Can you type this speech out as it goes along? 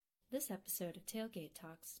This episode of Tailgate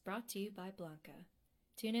Talks is brought to you by Blanca.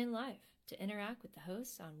 Tune in live to interact with the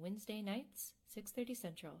hosts on Wednesday nights, 6:30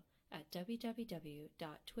 Central at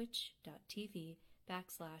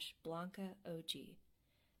www.twitch.tv/BlancaOG.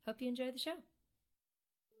 Hope you enjoy the show.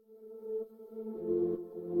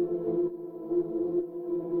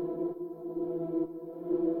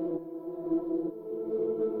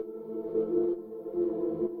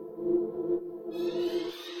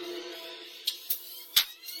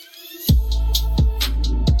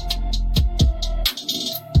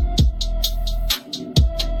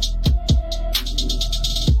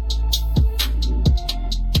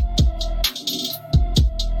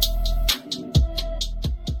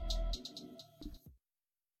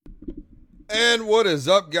 And what is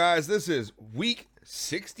up, guys? This is week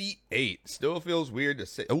 68. Still feels weird to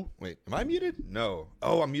say. Oh, wait. Am I muted? No.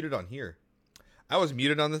 Oh, I'm muted on here. I was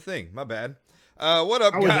muted on the thing. My bad. What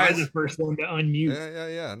up, guys? I was the first one to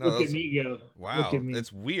unmute. Yeah. No, Look at me go. Wow. Look at me.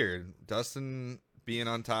 It's weird. Dustin being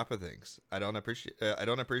on top of things. I don't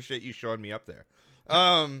appreciate you showing me up there.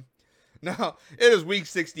 No, it is week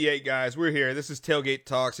 68, guys. We're here. This is Tailgate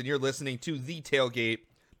Talks, and you're listening to the Tailgate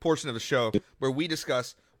portion of the show where we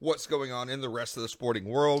discuss what's going on in the rest of the sporting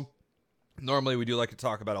world. Normally, we do like to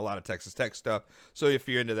talk about a lot of Texas Tech stuff, so if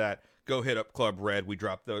you're into that, go hit up Club Red. We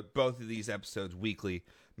drop both of these episodes weekly.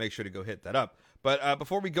 Make sure to go hit that up. But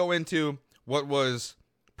before we go into what was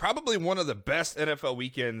probably one of the best NFL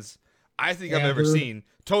weekends I think I've ever seen,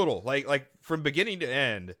 total, like from beginning to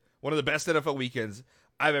end, one of the best NFL weekends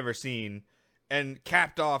I've ever seen, and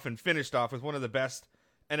capped off and finished off with one of the best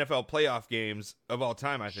NFL playoff games of all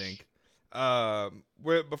time, I think.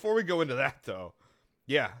 Before we go into that, though,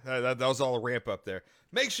 yeah, that was all a ramp up there.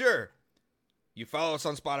 Make sure you follow us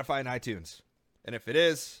on Spotify and iTunes. And if it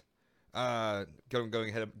is,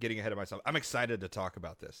 getting ahead of myself, I'm excited to talk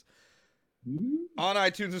about this. On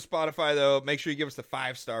iTunes and Spotify, though, make sure you give us the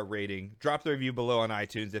 5-star rating. Drop the review below on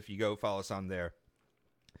iTunes if you go follow us on there.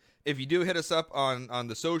 If you do hit us up on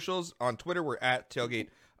the socials, on Twitter, we're at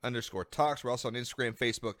tailgate_talks. We're also on Instagram,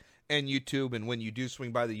 Facebook, and YouTube. And when you do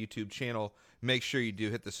swing by the YouTube channel, make sure you do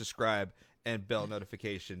hit the subscribe and bell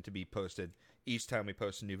notification to be posted each time we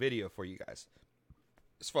post a new video for you guys.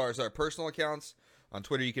 As far as our personal accounts, on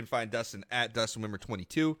Twitter, you can find Dustin at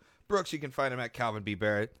DustinWimmer22. Brooks, you can find him at Calvin B.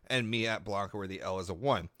 Barrett. And me at Blanca, where the L is a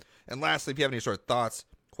 1. And lastly, if you have any sort of thoughts,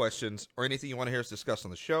 questions, or anything you want to hear us discuss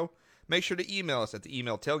on the show, make sure to email us at the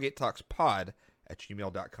email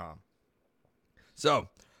tailgatetalkspod@gmail.com. So,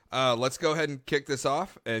 let's go ahead and kick this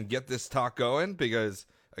off and get this talk going because,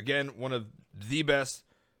 again, one of the best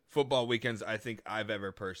football weekends I think I've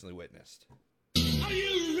ever personally witnessed. Are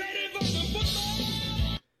you ready for the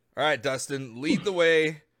football? All right, Dustin, lead the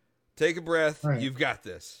way. Take a breath. All right. You've got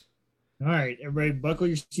this. All right, everybody, buckle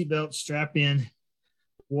your seatbelt, strap in.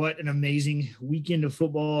 What an amazing weekend of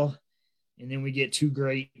football. And then we get 2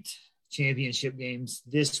 great championship games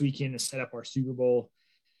this weekend to set up our Super Bowl.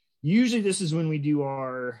 Usually this is when we do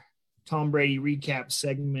our Tom Brady recap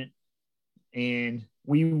segment, and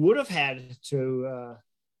we would have had to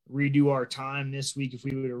redo our time this week if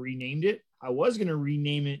we would have renamed it. I was going to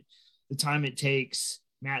rename it the time it takes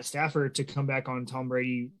Matt Stafford to come back on Tom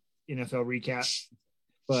Brady NFL recap,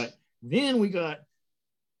 but then we got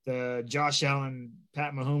the Josh Allen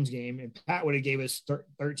Pat Mahomes game, and Pat would have gave us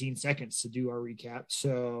 13 seconds to do our recap,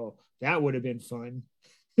 so that would have been fun.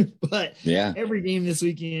 But yeah, every game this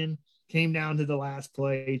weekend came down to the last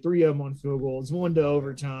play, 3 of them on field goals, 1 to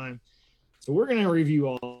overtime. So we're going to review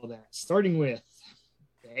all that, starting with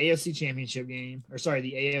the AFC championship game, the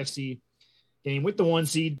AFC game with the 1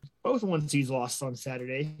 seed. Both 1 seeds lost on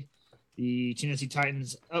Saturday. The Tennessee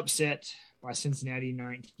Titans upset by Cincinnati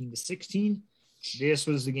 19-16. This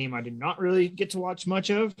was the game I did not really get to watch much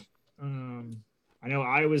of. I know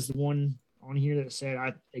I was the one on here that said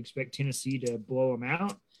I expect Tennessee to blow them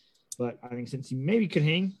out, but I think Cincy maybe could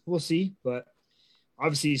hang. We'll see. But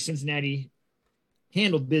obviously Cincinnati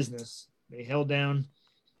handled business. They held down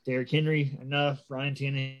Derrick Henry enough, Ryan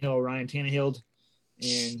Tannehill,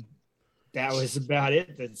 and that was about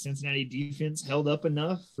it. The Cincinnati defense held up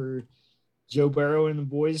enough for Joe Burrow and the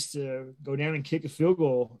boys to go down and kick a field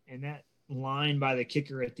goal, and that line by the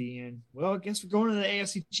kicker at the end. Well, I guess we're going to the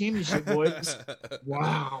AFC Championship, boys.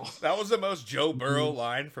 Wow. That was the most Joe Burrow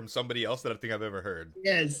line from somebody else that I think I've ever heard.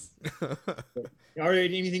 Yes.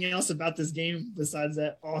 Already anything else about this game besides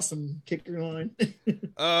that awesome kicker line?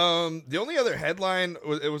 The only other headline,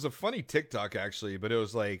 it was a funny TikTok actually, but it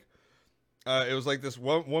was like this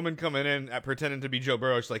one woman coming in pretending to be Joe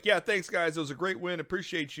Burrow. She's like, yeah, thanks guys. It was a great win.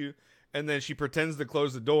 Appreciate you. And then she pretends to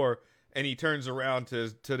close the door. And he turns around to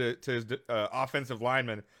his offensive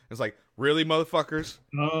lineman and is like, Really, motherfuckers?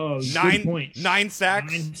 Oh, good point. 9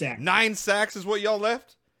 sacks? 9 sacks. 9 sacks is what y'all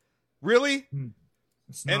left? Really?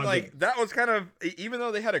 It's not And, like, good. that was kind of, even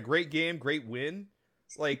though they had a great game, great win,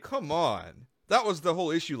 like, come on. That was the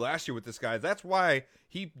whole issue last year with this guy. That's why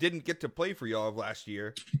he didn't get to play for y'all last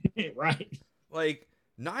year. Right. Like,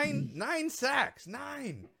 9 sacks.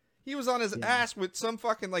 9. He was on his ass with some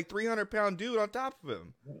fucking, like, 300-pound dude on top of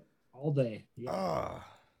him. All day. Yeah. Ah.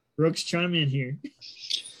 Brooks, chime in here.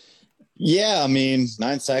 Yeah, I mean,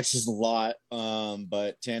 9 sacks is a lot,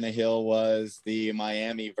 but Tannehill was the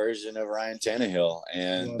Miami version of Ryan Tannehill,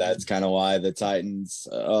 and that's kind of why the Titans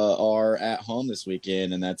are at home this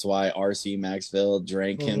weekend, and that's why R.C. Maxfield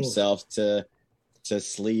drank himself to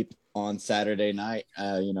sleep on Saturday night,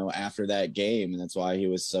 after that game, and that's why he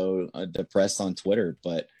was so depressed on Twitter.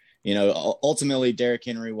 But, ultimately, Derrick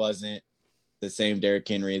Henry wasn't the same Derrick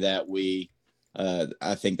Henry that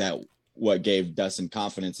I think that what gave Dustin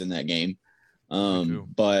confidence in that game.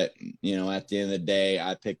 But, at the end of the day,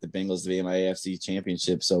 I picked the Bengals to be in my AFC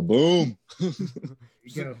championship. So boom. There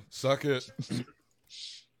you go. Suck it.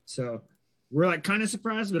 So we're like kind of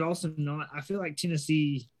surprised, but also not. I feel like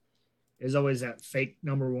Tennessee is always that fake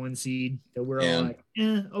number 1 seed that we're all like,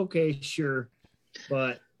 okay, sure.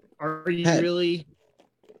 But are you really?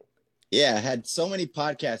 Yeah, I had so many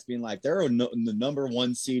podcasts being like, they're the number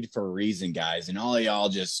 1 seed for a reason, guys. And all of y'all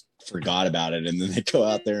just forgot about it. And then they go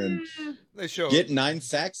out there and get 9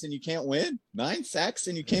 sacks and you can't win. 9 sacks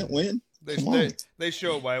and you can't win. They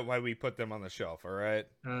show why we put them on the shelf, all right?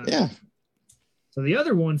 Yeah. So the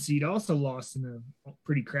other 1 seed also lost in a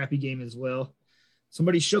pretty crappy game as well.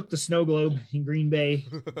 Somebody shook the snow globe in Green Bay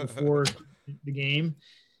before the game.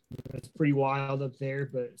 It's pretty wild up there,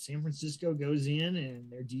 but San Francisco goes in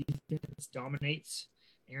and their defense dominates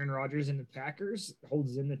Aaron Rodgers and the Packers,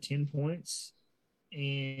 holds them to 10 points.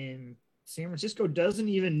 And San Francisco doesn't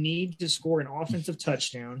even need to score an offensive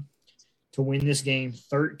touchdown to win this game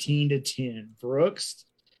 13-10. Brooks,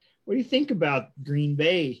 what do you think about Green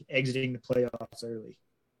Bay exiting the playoffs early?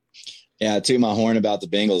 Yeah, I toot my horn about the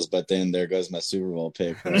Bengals, but then there goes my Super Bowl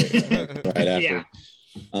pick right after. Yeah.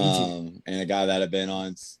 And a guy that I've been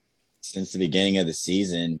on since the beginning of the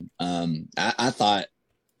season. I thought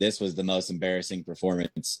this was the most embarrassing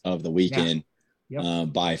performance of the weekend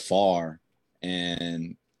by far.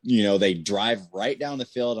 And, they drive right down the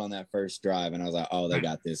field on that first drive. And I was like, oh, they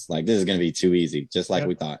got this. Like, this is going to be too easy, just like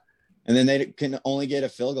we thought. And then they can only get a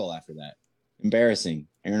field goal after that. Embarrassing.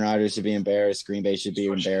 Aaron Rodgers should be embarrassed. Green Bay should be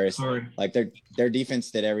embarrassed. Like, their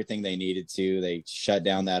defense did everything they needed to. They shut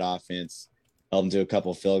down that offense, held them to a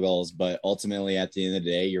couple field goals. But ultimately, at the end of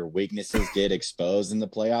the day, your weaknesses get exposed in the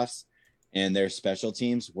playoffs. And their special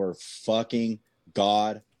teams were fucking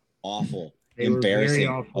god awful.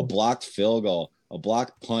 Embarrassing. A blocked field goal, a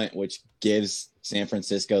blocked punt, which gives San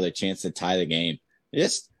Francisco the chance to tie the game.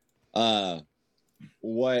 Just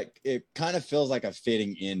what it kind of feels like a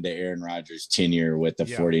fitting end to Aaron Rodgers' tenure with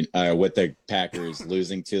the with the Packers,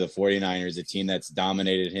 losing to the 49ers, a team that's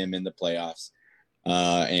dominated him in the playoffs,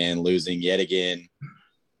 and losing yet again.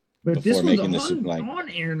 But this was on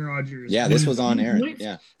Aaron Rodgers. Yeah, this was on Aaron.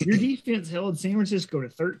 Yeah. Your defense held San Francisco to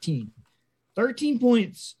 13. 13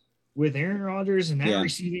 points with Aaron Rodgers and that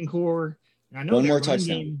receiving core. And I know one more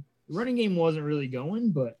touchdown. The running game wasn't really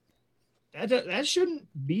going, but that shouldn't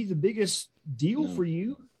be the biggest deal for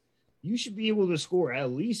you. You should be able to score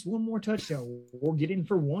at least one more touchdown or get in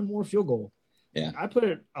for one more field goal. Yeah. I put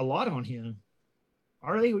a lot on him.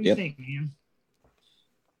 Arlie, what do you think, man?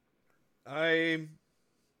 I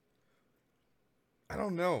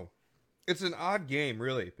don't know. It's an odd game,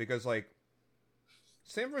 really, because, like,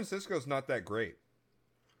 San Francisco's not that great.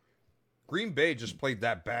 Green Bay just played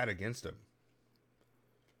that bad against him.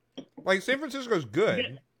 Like, San Francisco's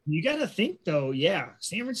good. You got to think, though,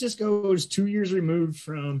 San Francisco is 2 years removed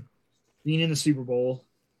from being in the Super Bowl.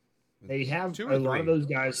 They have a lot of those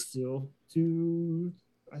guys still. Two,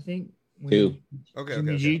 I think. Two.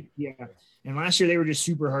 Okay. Yeah. And last year they were just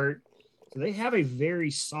super hurt. So they have a very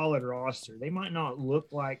solid roster. They might not look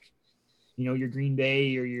like, your Green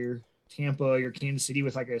Bay or your Tampa or your Kansas City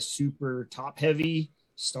with like a super top-heavy,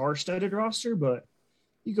 star-studded roster, but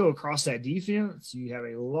you go across that defense, you have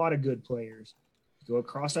a lot of good players. You go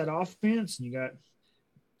across that offense, and you got,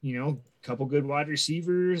 a couple good wide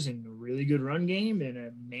receivers and a really good run game and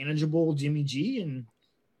a manageable Jimmy G, and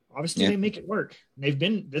obviously they make it work. That's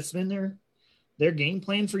been their game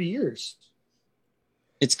plan for years.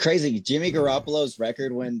 It's crazy. Jimmy Garoppolo's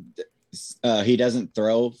record when he doesn't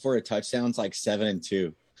throw for a touchdown is like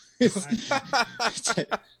 7-2.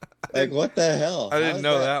 Like, what the hell? I didn't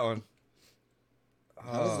know that one.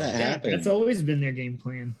 How does that happen? That's always been their game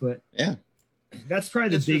plan, but That's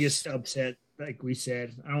probably the biggest upset, like we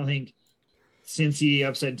said. I don't think Cincy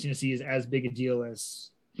upset Tennessee is as big a deal as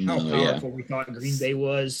how powerful we thought Green Bay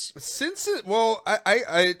was. Well,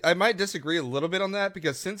 I might disagree a little bit on that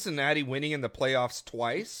because Cincinnati winning in the playoffs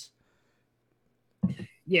twice.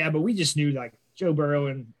 Yeah, but we just knew like Joe Burrow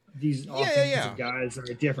and these offensive guys are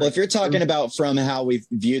different. Well, if you're talking about from how we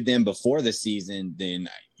viewed them before the season, then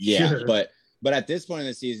sure. But at this point in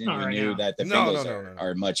the season, we knew that the Bengals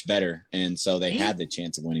are much better, and so they had the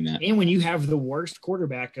chance of winning that. And when you have the worst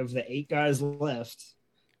quarterback of the 8 guys left,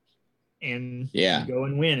 and you go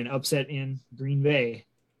and win and upset in Green Bay.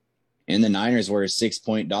 And the Niners were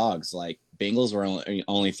 6-point dogs. Like Bengals were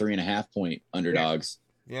only 3.5-point underdogs.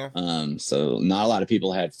 Yeah. So not a lot of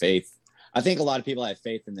people had faith. I think a lot of people had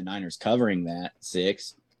faith in the Niners covering that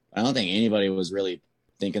 6. I don't think anybody was really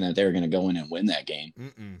thinking that they were going to go in and win that game.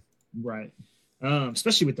 Mm-mm. Right.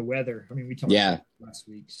 Especially with the weather. I mean, we talked about it last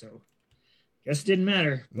week, so guess it didn't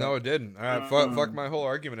matter. But, no, it didn't. Fuck my whole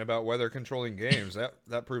argument about weather controlling games.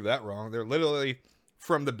 That proved that wrong. They're literally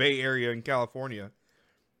from the Bay Area in California.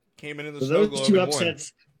 Came in the snow globe. Those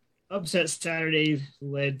 2 upsets Saturday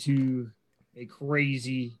led to a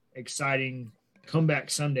crazy, exciting comeback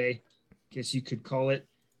Sunday, I guess you could call it.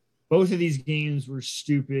 Both of these games were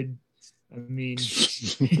stupid. I mean,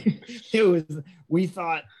 we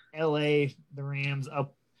thought LA, the Rams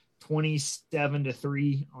up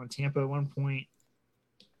 27-3 on Tampa at one point.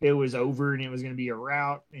 It was over and it was going to be a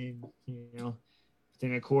rout. And,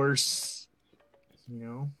 then of course,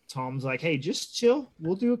 Tom's like, hey, just chill.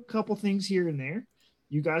 We'll do a couple things here and there.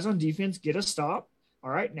 You guys on defense, get a stop. All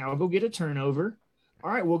right, now go get a turnover. All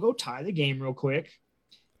right, we'll go tie the game real quick.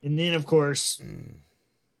 And then, of course,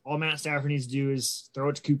 all Matt Stafford needs to do is throw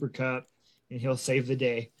it to Cooper Kupp, and he'll save the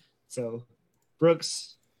day. So,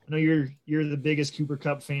 Brooks, I know you're the biggest Cooper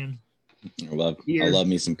Kupp fan. I love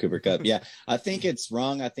me some Cooper Kupp. Yeah, I think it's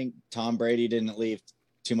wrong. I think Tom Brady didn't leave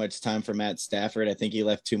too much time for Matt Stafford. I think he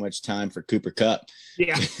left too much time for Cooper Kupp.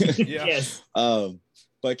 Yeah. Yes.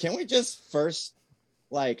 But can we just first,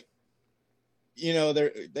 they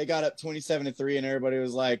got up 27-3 and everybody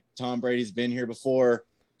was like, Tom Brady's been here before,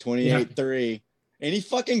 28-3. And he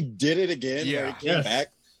fucking did it again where he came back.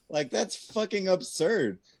 Like, that's fucking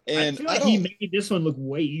absurd. And I feel like he made this one look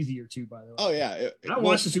way easier too, by the way. Oh, yeah. I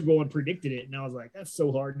watched the Super Bowl and predicted it, and I was like, that's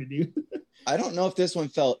so hard to do. I don't know if this one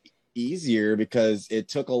felt easier because it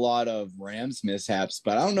took a lot of Rams mishaps,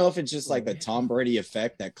 but I don't know if it's just like the Tom Brady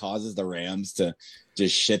effect that causes the Rams to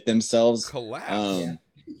just shit themselves. Collapse.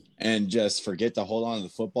 And just forget to hold on to the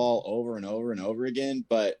football over and over and over again.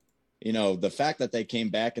 But, the fact that they came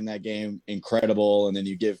back in that game, incredible. And then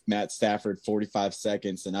you give Matt Stafford 45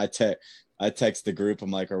 seconds. And I text the group.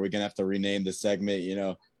 I'm like, are we going to have to rename the segment?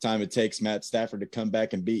 Time it takes Matt Stafford to come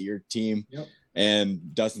back and beat your team. Yep.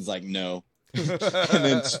 And Dustin's like, no. And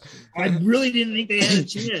then, I really didn't think they had a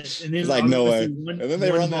chance. And then like, no way. And then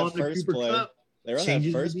they run that first play. They run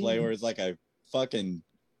that first play where it's like a fucking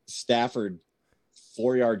Stafford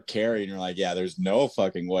 4-yard carry, and you're like, yeah, there's no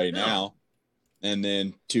fucking way now. And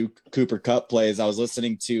then 2 Cooper Kupp plays. I was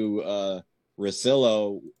listening to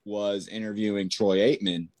Russillo was interviewing Troy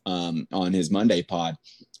Aikman on his Monday pod,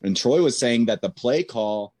 and Troy was saying that the play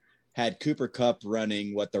call had Cooper Kupp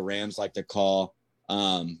running what the Rams like to call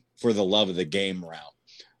for the love of the game route,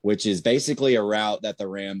 which is basically a route that the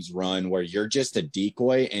Rams run where you're just a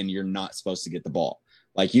decoy and you're not supposed to get the ball.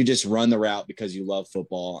 Like, you just run the route because you love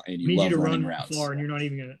football and you love running routes. Far and you're not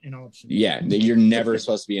even an option. Yeah, you're never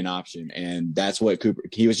supposed to be an option. And that's what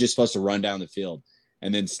he was just supposed to run down the field.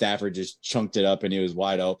 And then Stafford just chunked it up and he was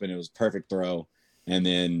wide open. It was a perfect throw. And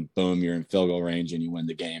then, boom, you're in field goal range and you win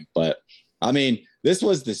the game. But, I mean, this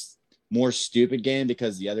was this more stupid game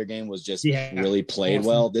because the other game was just really played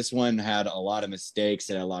well. This one had a lot of mistakes.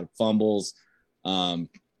 It had a lot of fumbles.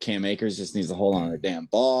 Cam Akers just needs to hold on to the damn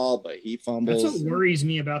ball, but he fumbles. That's what worries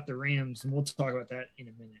me about the Rams, and we'll talk about that in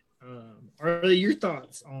a minute. Are your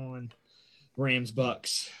thoughts on Rams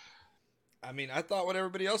Bucks? I mean, I thought what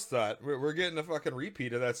everybody else thought. We're getting a fucking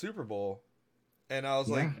repeat of that Super Bowl. And I was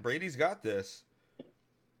like, Brady's got this.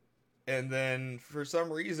 And then for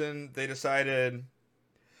some reason, they decided,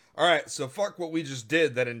 all right, so fuck what we just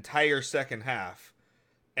did that entire second half.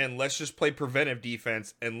 And let's just play preventive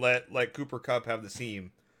defense and let Cooper Kupp have the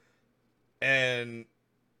seam. And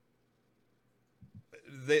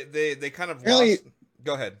they kind of lost.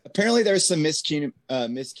 Go ahead. Apparently, there's some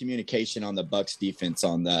miscommunication on the Bucks defense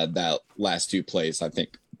on that last 2 plays. I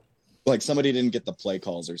think, like, somebody didn't get the play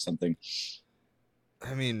calls or something.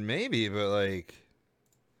 I mean, maybe, but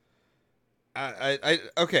I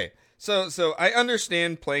okay. So I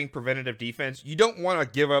understand playing preventative defense. You don't want to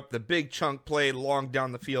give up the big chunk play long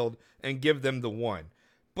down the field and give them the one.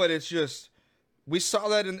 But it's just, we saw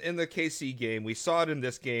that in the KC game. We saw it in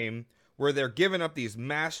this game where they're giving up these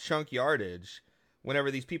mass chunk yardage whenever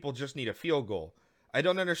these people just need a field goal. I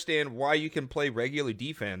don't understand why you can play regular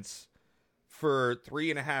defense for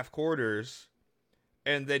 3.5 quarters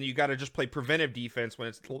and then you got to just play preventive defense when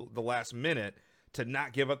it's the last minute to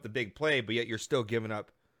not give up the big play, but yet you're still giving up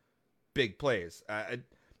big plays.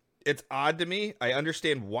 It's odd to me. I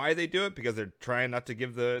understand why they do it because they're trying not to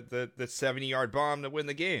give the 70-yard bomb to win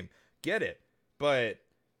the game. Get it. But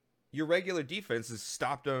your regular defense has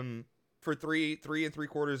stopped them for 3.75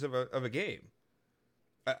 quarters of a game.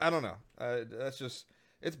 I don't know. That's just,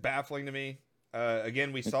 it's baffling to me.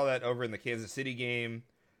 Again, we saw that over in the Kansas City game.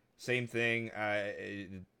 Same thing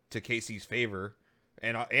to KC's favor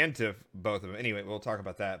and to both of them. Anyway, we'll talk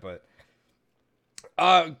about that. But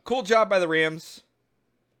cool job by the Rams.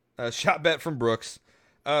 Shot bet from Brooks.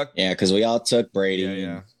 Yeah, because we all took Brady.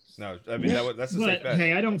 Yeah. No, I mean that's a safe bet.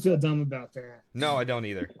 Hey, I don't feel dumb about that. No, I don't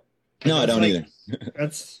either. No, I don't either.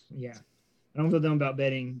 That's I don't feel dumb about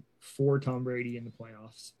betting for Tom Brady in the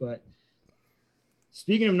playoffs. But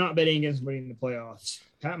speaking of not betting against Brady in the playoffs,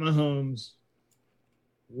 Pat Mahomes.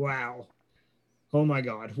 Wow. Oh my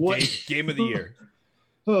God. What game of the year?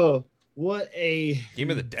 Oh, what a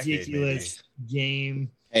game of the decade, ridiculous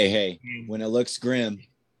game. Hey, when it looks grim,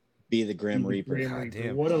 be the Grim Reaper. God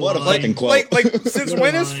damn. What a fucking quote. Like since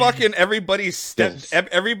when is fucking everybody's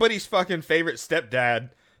fucking favorite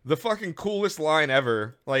stepdad the fucking coolest line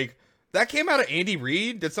ever? Like that came out of Andy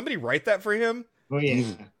Reid. Did somebody write that for him? Oh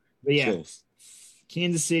yeah. But yeah.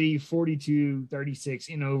 Kansas City 42-36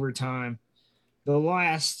 in overtime. The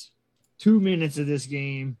last 2 minutes of this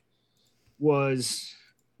game was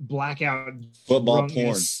blackout football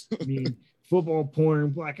drunkness. porn. I mean, football porn,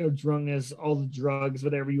 blackout drunkenness, all the drugs,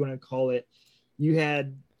 whatever you want to call it. You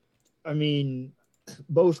had,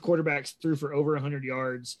 both quarterbacks threw for over 100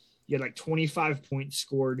 yards. You had like 25 points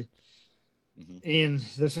scored. Mm-hmm. And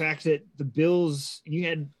the fact that the Bills, you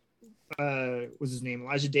had, what's his name?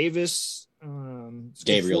 Elijah Davis.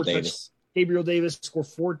 Gabriel Davis scored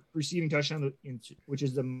 4 receiving touchdowns, which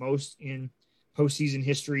is the most in postseason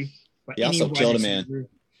history. He also killed a man.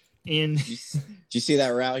 And did you see that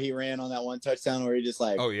route he ran on that one touchdown where he just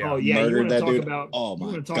murdered that dude?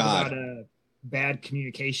 About bad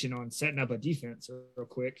communication on setting up a defense real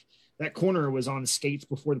quick. That corner was on skates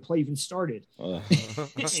before the play even started.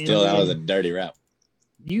 Still, that was a dirty route.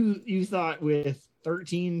 You thought with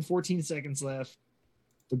 14 seconds left,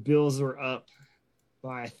 the Bills were up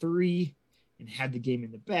by 3 and had the game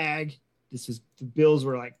in the bag. The Bills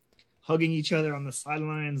were like hugging each other on the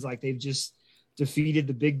sidelines like they've just defeated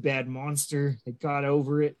the big bad monster. They got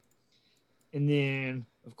over it. And then,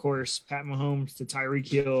 of course, Pat Mahomes to Tyreek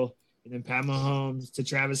Hill, and then Pat Mahomes to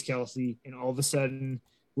Travis Kelce. And all of a sudden,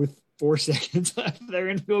 with 4 seconds left, they're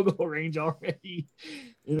in field goal range already.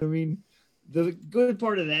 You know what I mean? The good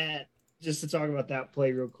part of that, just to talk about that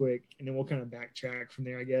play real quick, and then we'll kind of backtrack from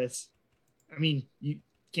there, I guess.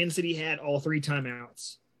 Kansas City had all 3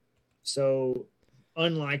 timeouts. So,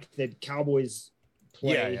 unlike the Cowboys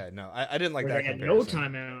play. I didn't like that. They had no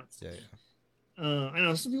timeouts. I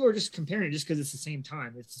know some people are just comparing it just because it's the same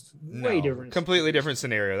time. It's way different. Completely different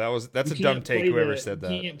scenario. That's a dumb take. Whoever said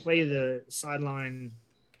that. You can't play the sideline,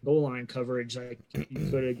 goal line coverage like you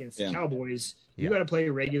could against the Cowboys. You got to play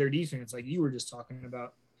regular defense, like you were just talking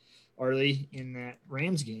about, Arlie, in that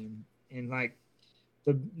Rams game. And like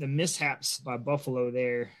the mishaps by Buffalo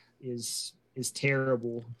there is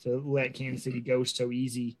terrible to let Kansas City go so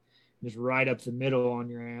easy. Just right up the middle on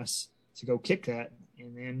your ass to go kick that.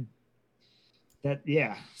 And then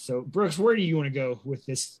So Brooks, where do you want to go with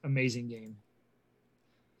this amazing game?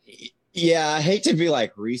 Yeah, I hate to be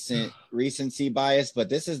like recency bias, but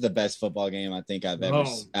this is the best football game I think I've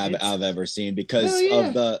ever seen because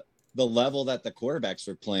of the level that the quarterbacks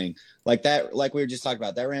were playing. Like that, like we were just talking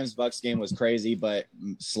about, that Rams Bucks game was crazy, but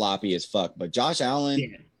sloppy as fuck. But Josh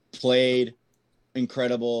Allen played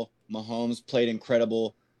incredible. Mahomes played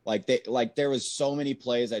incredible. There was so many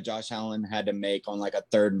plays that Josh Allen had to make on like a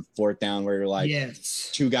 3rd and 4th down where you're like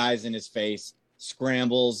 2 guys in his face,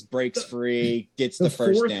 scrambles, breaks free, gets the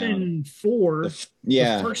first down. 4th and 4.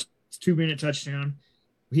 The first 2-minute touchdown.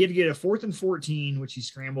 He had to get a 4th and 14, which he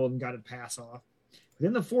scrambled and got a pass off. But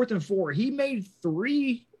then the 4th and 4, he made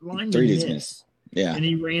 3 linemen miss. Yeah. And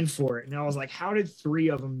he ran for it. And I was like, how did 3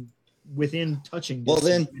 of them within touching. Well,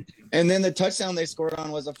 then the touchdown they scored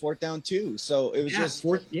on was a 4th down too. So it was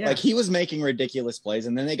like he was making ridiculous plays,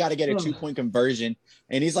 and then they got to get a 2-point conversion,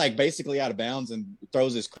 and he's like basically out of bounds and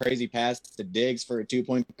throws this crazy pass to Diggs for a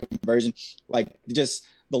 2-point conversion. Like, just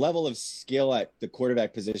the level of skill at the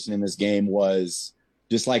quarterback position in this game was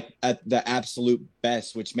just like at the absolute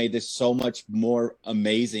best, which made this so much more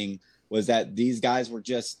amazing. Was that these guys were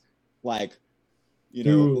just like,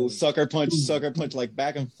 sucker punch, like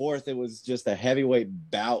back and forth. It was just a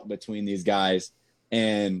heavyweight bout between these guys,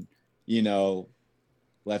 and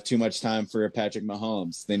left too much time for Patrick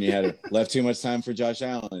Mahomes. Then you had left too much time for Josh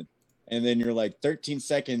Allen, and then you're like 13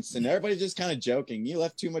 seconds, and everybody's just kind of joking. You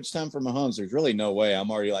left too much time for Mahomes. There's really no way.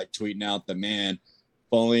 I'm already like tweeting out the man.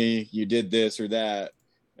 If only you did this or that.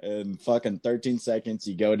 And fucking 13 seconds,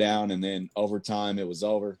 you go down, and then overtime, it was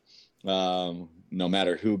over. No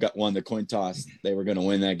matter who won the coin toss, they were going to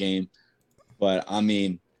win that game. But I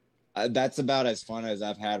mean, that's about as fun as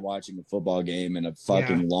I've had watching a football game in a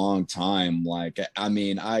fucking long time. Like, I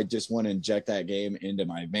mean, I just want to inject that game into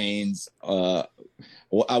my veins. I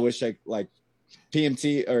wish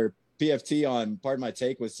PMT or PFT on Pardon My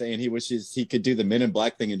Take was saying he wishes he could do the Men in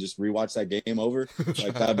Black thing and just rewatch that game over.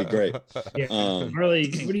 Like, that'd be great. Yeah.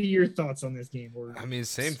 Harley, what are your thoughts on this game? I mean,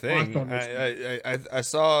 same thing. I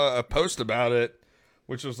saw a post about it,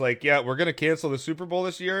 which was like, yeah, we're gonna cancel the Super Bowl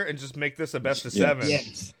this year and just make this a best of 7.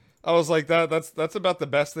 Yes. I was like, that's about the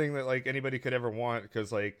best thing that like anybody could ever want,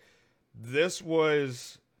 because like this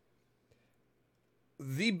was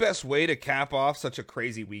the best way to cap off such a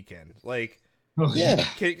crazy weekend. Like,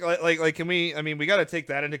 can we? I mean, we got to take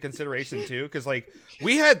that into consideration too, because like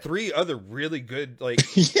we had 3 other really good, like,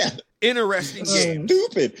 interesting games.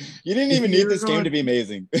 Stupid! You didn't even need this game to be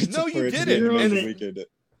amazing. No, you didn't.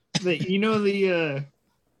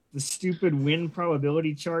 The stupid win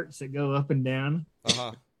probability charts that go up and down.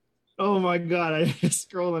 Oh my god! I just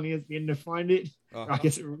scrolled on ESPN to find it. I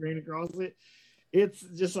guess it ran across it. It's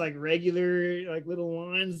just like regular, like little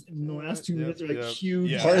lines, and the last 2 minutes are like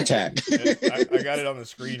huge. Heart attack. I got it on the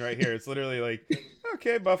screen right here. It's literally like,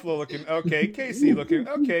 okay, Buffalo looking okay, KC looking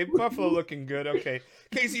okay, Buffalo looking good, okay,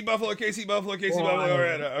 KC Buffalo. All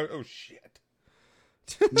right. Oh shit.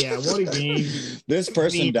 Yeah, what a game. This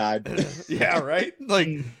person died. Yeah, right. Like,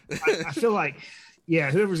 I feel like,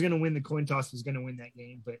 whoever's gonna win the coin toss is gonna win that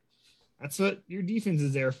game, but. That's what your defense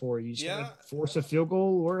is there for. You just gotta force a field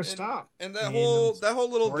goal or a stop. And that whole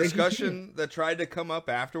little discussion that tried to come up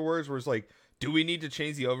afterwards was like, do we need to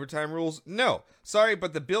change the overtime rules? No. Sorry,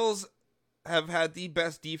 but the Bills have had the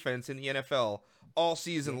best defense in the NFL all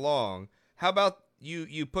season long. How about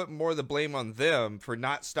you put more of the blame on them for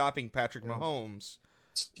not stopping Patrick Mahomes?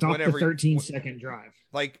 Stop the 13-second drive.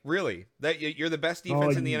 Like, really? That you're the best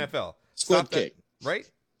defense in the NFL. Stop that, right?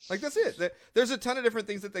 Like, that's it. There's a ton of different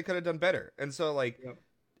things that they could have done better. And so, like,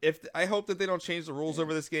 I hope that they don't change the rules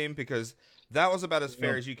over this game, because that was about as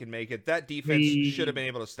fair as you can make it. That defense should have been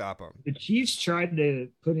able to stop them. The Chiefs tried to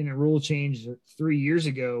put in a rule change 3 years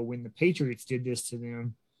ago when the Patriots did this to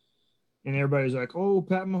them. And everybody was like, oh,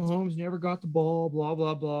 Pat Mahomes never got the ball, blah,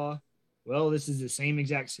 blah, blah. Well, this is the same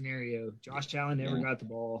exact scenario. Josh Allen never got the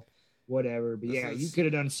ball. Whatever, but you could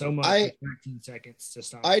have done so much in 13 seconds to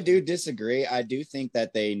stop. I do disagree. I do think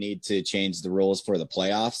that they need to change the rules for the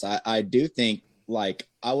playoffs. I do think, like,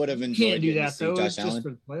 I would have enjoyed. Can't do that though. Josh it's Allen. Just for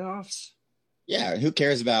the playoffs. Yeah, who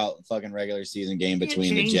cares about fucking regular season game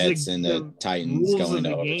between the Jets and the Titans going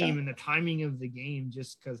to overtime? Game and the timing of the game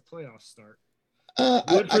just because playoffs start. I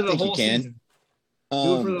think you can. Season.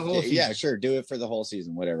 Do it for the whole season. Yeah, sure. Do it for the whole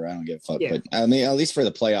season. Whatever. I don't give a fuck. Yeah. But I mean, at least for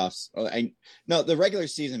the playoffs. No, the regular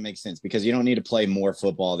season makes sense because you don't need to play more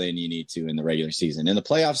football than you need to in the regular season. In the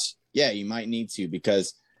playoffs, you might need to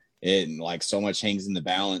because it like so much hangs in the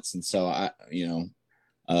balance. And so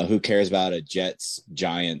who cares about a Jets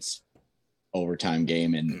Giants overtime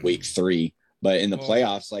game in week 3? But in the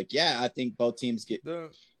playoffs, I think both teams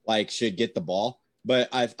should get the ball. But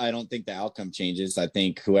I don't think the outcome changes. I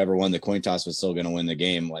think whoever won the coin toss was still going to win the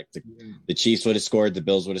game. Like the Chiefs would have scored, the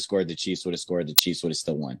Bills would have scored, the Chiefs would have scored, the Chiefs would have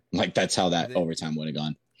still won. Like that's how that overtime would have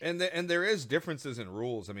gone. And there is differences in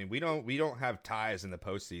rules. I mean, we don't have ties in the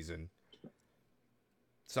postseason.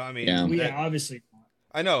 So I mean, obviously.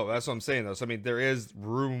 I know that's what I'm saying though. So I mean, there is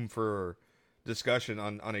room for discussion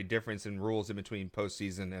on a difference in rules in between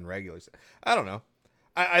postseason and regular. I don't know.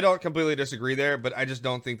 I don't completely disagree there, but I just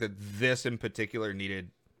don't think that this in particular needed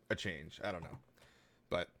a change. I don't know.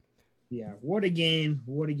 But what a game.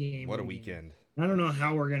 What a weekend. I don't know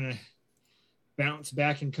how we're going to bounce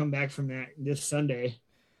back and come back from that this Sunday.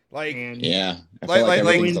 Like, yeah, I feel like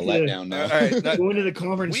everything's a letdown now. Go into the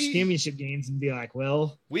conference championship games and be like,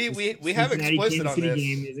 well, we have explicit on this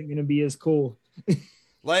game isn't going to be as cool.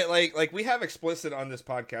 like we have explicit on this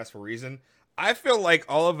podcast for a reason. I feel like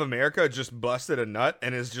all of America just busted a nut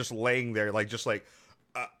and is just laying there, like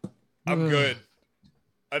I'm good.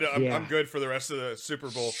 I'm good for the rest of the Super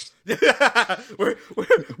Bowl.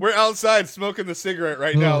 we're outside smoking the cigarette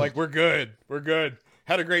right now. Like we're good.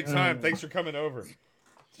 Had a great time. Thanks for coming over.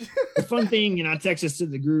 The fun thing, and I texted to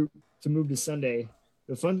the group to move to Sunday.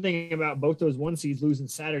 The fun thing about both those 1 seeds losing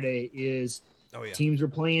Saturday is teams are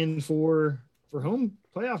playing for home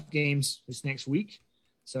playoff games this next week.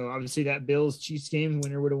 So obviously that Bills Chiefs game,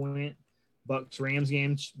 winner would have went. Bucks Rams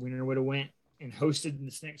game, winner would have went and hosted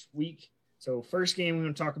this next week. So first game we're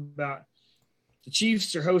going to talk about, the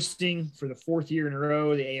Chiefs are hosting for the 4th year in a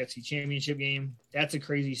row the AFC Championship game. That's a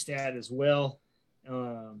crazy stat as well.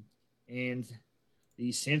 And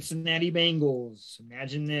the Cincinnati Bengals,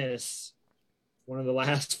 imagine this, one of the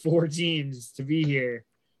last 4 teams to be here.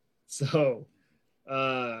 So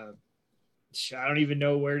I don't even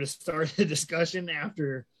know where to start the discussion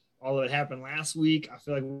after all of it happened last week. I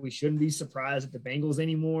feel like we shouldn't be surprised at the Bengals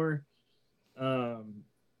anymore.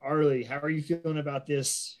 Arlie, how are you feeling about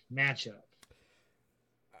this matchup?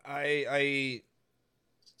 I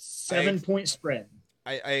 7-point spread.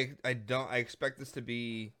 I expect this to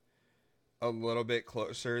be a little bit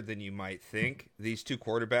closer than you might think. These two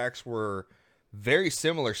quarterbacks were very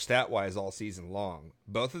similar stat-wise all season long.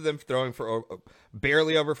 Both of them throwing for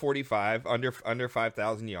barely over 45, under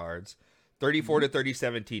 5,000 yards, 34 to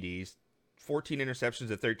 37 TDs, 14 interceptions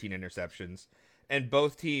to 13 interceptions, and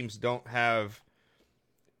both teams don't have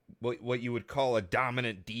what you would call a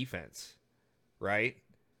dominant defense, right?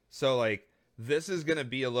 So, like, this is going to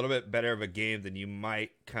be a little bit better of a game than you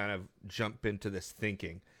might kind of jump into this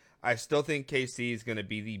thinking. I still think KC is going to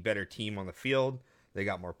be the better team on the field. They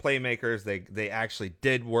got more playmakers. They actually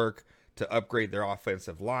did work to upgrade their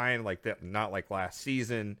offensive line, like that, not like last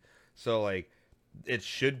season. So like it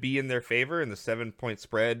should be in their favor, and the 7-point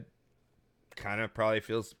spread kind of probably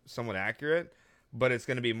feels somewhat accurate, but it's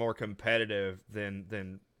going to be more competitive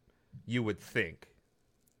than you would think.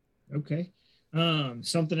 Okay.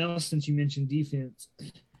 Something else, since you mentioned defense,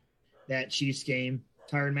 that Chiefs game,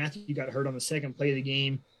 Tyrann Mathieu got hurt on the second play of the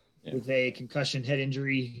game with a concussion head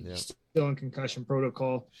injury. Yeah. Still in concussion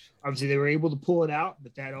protocol. Obviously, they were able to pull it out,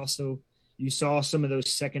 but that also, you saw some of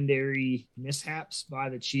those secondary mishaps by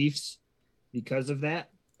the Chiefs because of that,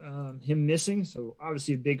 him missing. So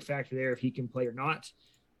obviously a big factor there if he can play or not.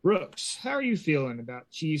 Brooks, how are you feeling about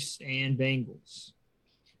Chiefs and Bengals?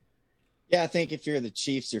 Yeah, I think if you're the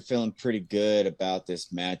Chiefs, you're feeling pretty good about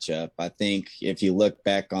this matchup. I think if you look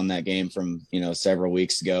back on that game from, several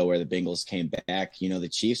weeks ago where the Bengals came back, the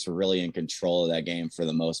Chiefs were really in control of that game for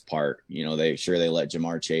the most part. They let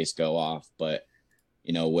Jamar Chase go off, but,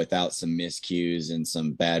 without some miscues and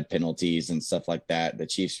some bad penalties and stuff like that, the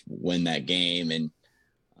Chiefs win that game. And,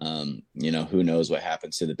 who knows what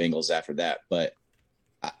happens to the Bengals after that. But,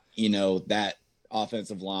 that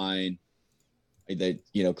offensive line,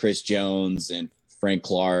 Chris Jones and Frank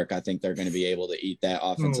Clark, I think they're going to be able to eat that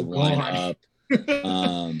offensive line up.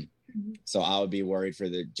 So I would be worried for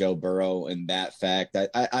the Joe Burrow in that fact.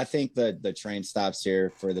 I think the train stops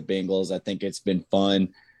here for the Bengals. I think it's been fun.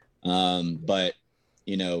 But,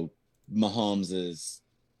 Mahomes is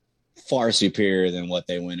far superior than what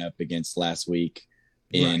they went up against last week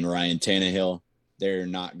in Ryan Tannehill. They're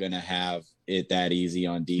not going to have it that easy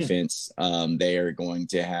on defense. They are going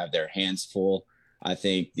to have their hands full. I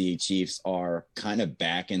think the Chiefs are kind of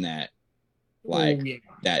back in that,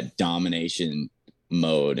 that domination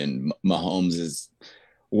mode, and Mahomes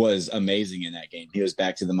was amazing in that game. He was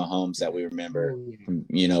back to the Mahomes that we remember, from,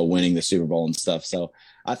 winning the Super Bowl and stuff. So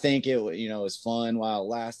I think it was fun while it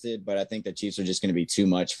lasted, but I think the Chiefs are just going to be too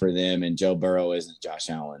much for them, and Joe Burrow isn't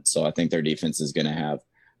Josh Allen. So I think their defense is going to have,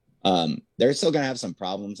 they're still going to have some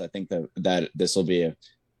problems. I think that this will be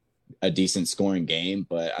a decent scoring game,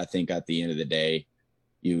 but I think at the end of the day,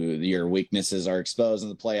 your weaknesses are exposed in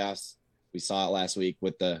the playoffs. We saw it last week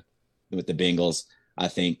with the Bengals. I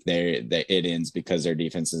think it ends because their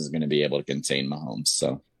defense is going to be able to contain Mahomes.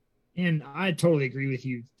 So, and I totally agree with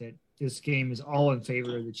you that this game is all in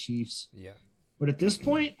favor of the Chiefs. Yeah. But at this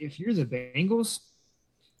point, if you're the Bengals,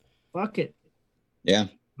 fuck it. Yeah.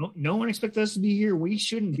 No one expects us to be here. We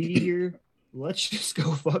shouldn't be here. Let's just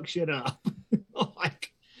go fuck shit up.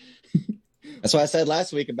 That's what I said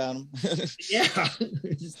last week about them. Yeah.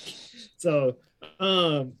 So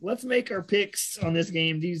let's make our picks on this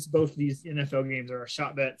game. Both these NFL games are our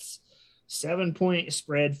shot bets. 7-point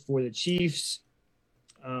spread for the Chiefs.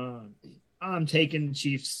 I'm taking the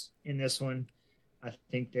Chiefs in this one. I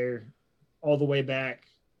think they're all the way back.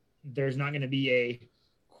 There's not going to be a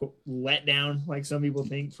letdown like some people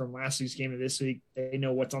think from last week's game to this week. They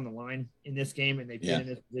know what's on the line in this game, and they've been in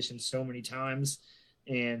this position so many times.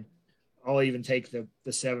 And I'll even take the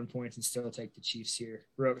 7 points and still take the Chiefs here.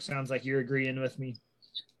 Brooke, sounds like you're agreeing with me.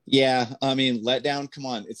 Yeah, I mean, letdown. Come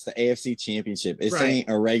on, it's the AFC Championship. It's ain't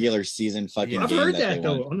a regular season fucking game. I've heard that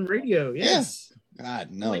though on the radio. Yes. Yeah.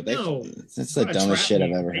 God, no. Like, that's the dumbest shit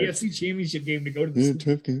I've ever heard. AFC Championship game to go to the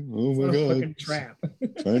Super Bowl. Oh my God. Fucking trap.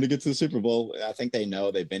 Trying to get to the Super Bowl. I think they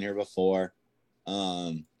know they've been here before.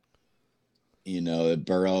 Burrow,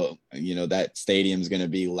 that stadium's going to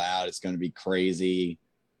be loud. It's going to be crazy.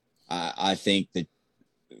 I think that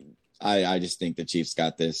I just think the Chiefs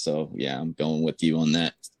got this. So yeah, I'm going with you on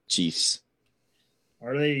that. Chiefs.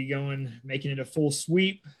 Are they making it a full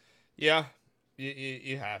sweep? Yeah.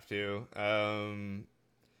 You have to.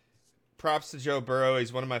 Props to Joe Burrow.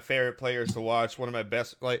 He's one of my favorite players to watch. One of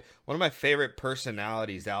my favorite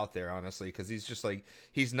personalities out there, honestly, because he's just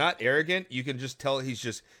he's not arrogant. You can just tell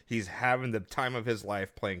he's having the time of his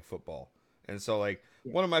life playing football. And so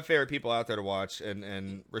one of my favorite people out there to watch,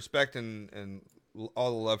 and respect and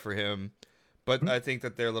all the love for him. But I think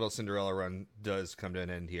that their little Cinderella run does come to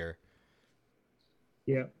an end here.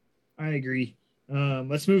 Yeah, I agree.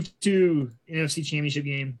 Let's move to NFC Championship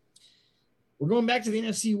game. We're going back to the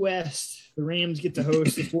NFC West. The Rams get to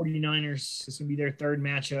host the 49ers. This is going to be their third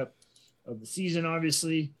matchup of the season,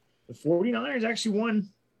 obviously. The 49ers actually won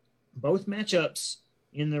both matchups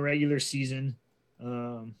in the regular season.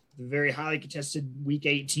 The very highly contested Week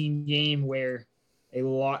 18 game where a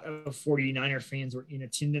lot of 49er fans were in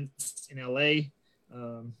attendance in L.A.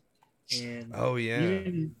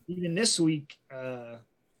 Even this week,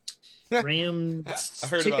 Rams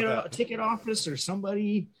ticket office or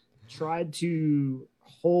somebody tried to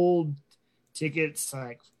hold tickets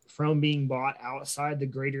from being bought outside the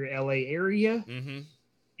greater LA area. Mm-hmm.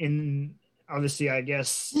 And obviously, I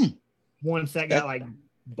guess once that got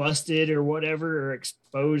busted or whatever or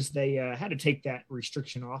exposed, they had to take that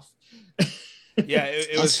restriction off. Yeah,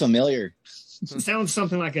 it was familiar. It sounds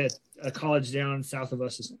something like a college down south of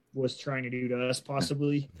us was trying to do to us,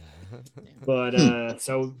 possibly. But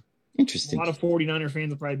so interesting. A lot of 49er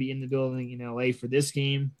fans will probably be in the building in LA for this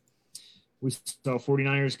game. We saw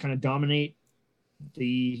 49ers kind of dominate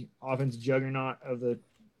the offensive juggernaut of the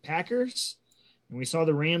Packers. And we saw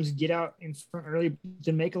the Rams get out in front early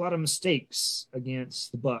to make a lot of mistakes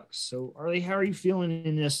against the Bucs. So, Arlie, how are you feeling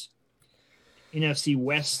in this NFC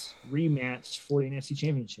West rematch for the NFC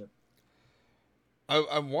Championship?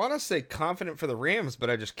 I want to say confident for the Rams, but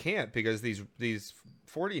I just can't because these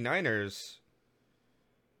 49ers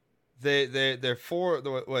they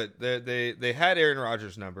had Aaron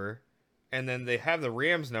Rodgers' number, and then they have the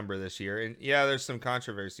Rams number this year, and yeah, there's some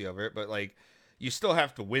controversy over it, but you still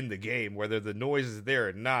have to win the game whether the noise is there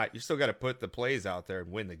or not. You still got to put the plays out there and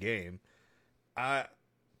win the game. I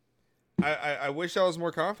wish I was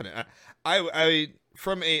more confident. I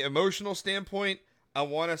from a emotional standpoint, I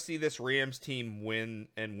want to see this Rams team win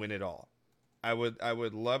and win it all. I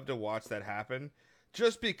would love to watch that happen,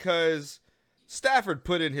 just because Stafford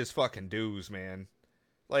put in his fucking dues, man.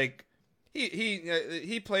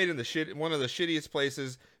 He played in one of the shittiest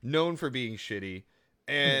places, known for being shitty,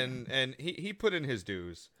 and he put in his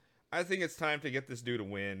dues. I think it's time to get this dude a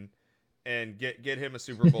win and get him a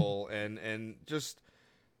Super Bowl and just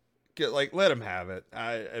let him have it.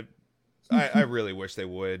 I really wish they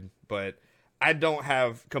would, but I don't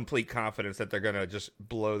have complete confidence that they're going to just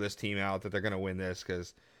blow this team out, that they're going to win this,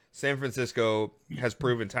 because San Francisco has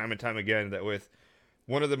proven time and time again that with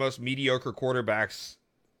one of the most mediocre quarterbacks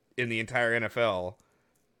in the entire NFL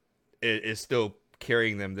is still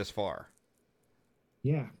carrying them this far.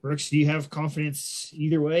 Yeah. Brooks, do you have confidence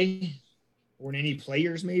either way? Or in any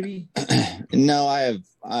players, maybe? No, I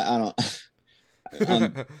don't.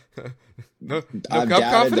 I've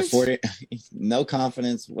doubted the 40. No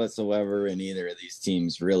confidence whatsoever in either of these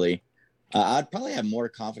teams, really. I'd probably have more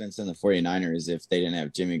confidence in the 49ers if they didn't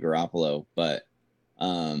have Jimmy Garoppolo. But,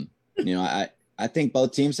 I think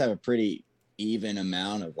both teams have a pretty even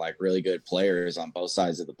amount of really good players on both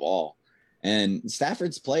sides of the ball. And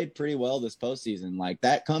Stafford's played pretty well this postseason.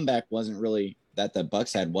 That comeback wasn't really that the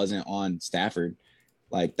Bucs had wasn't on Stafford.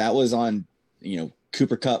 That was on,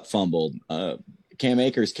 Cooper Kupp fumbled. Cam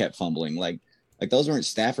Akers kept fumbling. Those weren't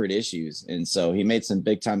Stafford issues. And so he made some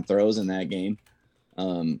big time throws in that game.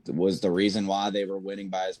 Was the reason why they were winning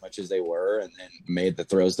by as much as they were, and then made the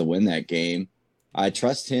throws to win that game. I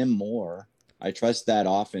trust him more. I trust that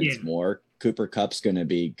offense more. Cooper Kupp's going to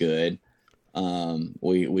be good.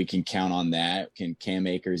 We can count on that. Can Cam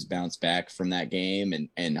Akers bounce back from that game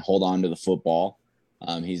and hold on to the football?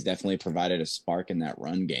 He's definitely provided a spark in that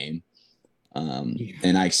run game.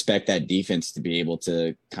 And I expect that defense to be able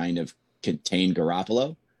to kind of contain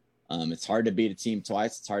Garoppolo. It's hard to beat a team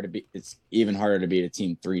twice. It's even harder to beat a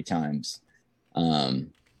team 3 times.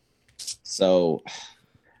 So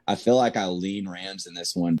I feel like I lean Rams in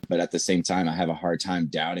this one, but at the same time, I have a hard time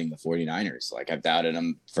doubting the 49ers. Like I've doubted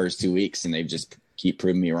them first 2 weeks and they've just keep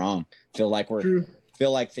proving me wrong. Feel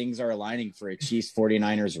like things are aligning for a Chiefs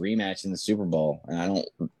 49ers rematch in the Super Bowl. And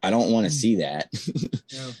I don't want to see that.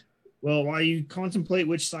 Yeah. Well, while you contemplate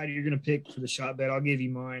which side you're going to pick for the shot bet, I'll give you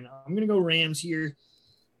mine. I'm going to go Rams here.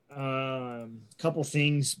 Couple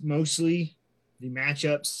things, mostly the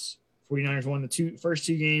matchups. 49ers won the first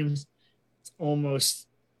two games. It's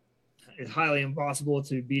highly impossible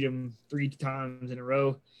to beat them 3 times in a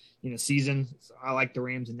row in a season. So I like the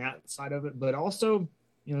Rams in that side of it, but also,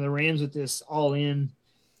 the Rams with this all in,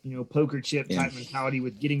 poker chip type mentality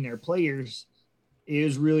with getting their players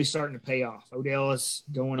is really starting to pay off. Odell is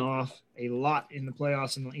going off a lot in the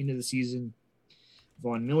playoffs and the end of the season.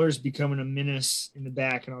 Von Miller's becoming a menace in the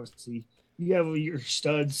back, and obviously you have your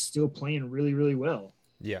studs still playing really, really well.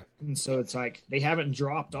 Yeah. And so it's like they haven't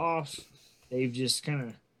dropped off. They've just kind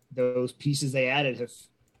of those pieces they added have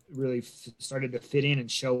really started to fit in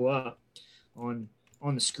and show up on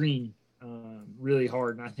the screen really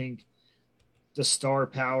hard. And I think the star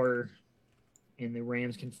power and the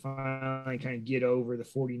Rams can finally kind of get over the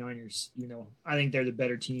 49ers. I think they're the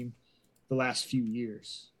better team the last few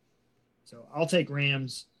years. So I'll take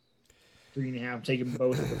Rams 3.5, taking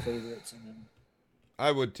both of the favorites. And then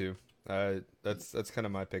I would too. That's kind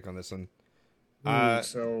of my pick on this one.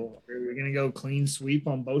 So are we gonna go clean sweep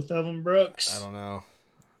on both of them, Brooks? I don't know.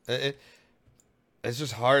 It's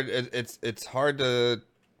just hard. It's hard to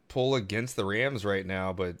pull against the Rams right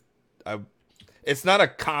now, but it's not a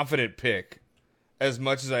confident pick as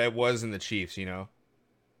much as I was in the Chiefs.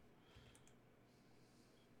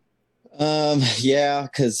 Yeah,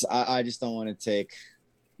 because I just don't want to take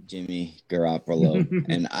Jimmy Garoppolo,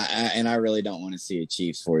 and I really don't want to see a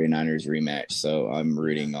Chiefs 49ers rematch. So I'm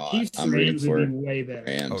rooting for way better.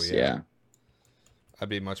 Rams. Oh, yeah. I'd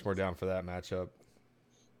be much more down for that matchup.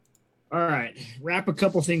 All right, wrap a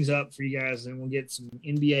couple things up for you guys, and we'll get some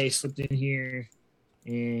NBA slipped in here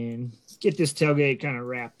and get this tailgate kind of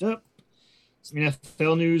wrapped up. Some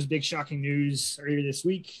NFL news, big shocking news earlier this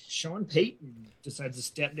week. Sean Payton decides to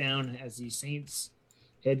step down as the Saints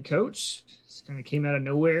head coach. This kind of came out of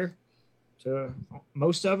nowhere to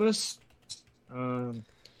most of us. Don't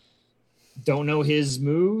know his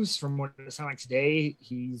moves from what it sounds like today.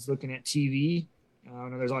 He's looking at TV. I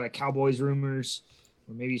know there's a lot of Cowboys rumors,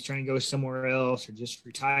 or maybe he's trying to go somewhere else or just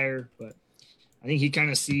retire. But I think he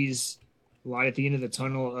kind of sees the light at the end of the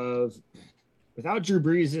tunnel of, without Drew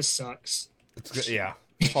Brees, this sucks. It's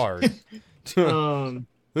hard.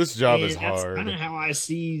 This job is hard. That's kind of how I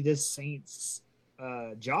see this Saints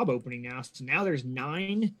job opening now. So now there's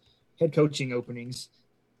 9 head coaching openings.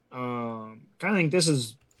 Kind of think this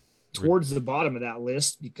is towards the bottom of that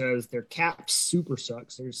list because their cap super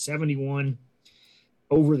sucks. There's 71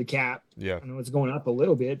 over the cap. Yeah. I know it's going up a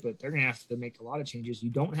little bit, but they're going to have to make a lot of changes. You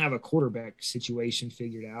don't have a quarterback situation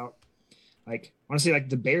figured out. Like, honestly,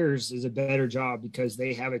 the Bears is a better job because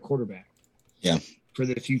they have a quarterback. Yeah. For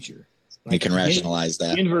the future. You can rationalize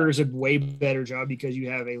that. Denver is a way better job because you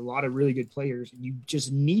have a lot of really good players. And you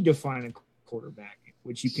just need to find a quarterback,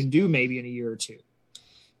 which you can do maybe in a year or two.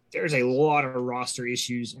 There's a lot of roster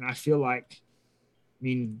issues, and I feel like,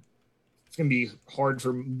 it's going to be hard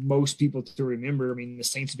for most people to remember. The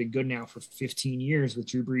Saints have been good now for 15 years with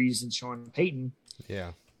Drew Brees and Sean Payton.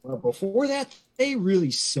 Yeah. Well, before that, they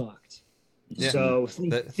really sucked. Yeah. So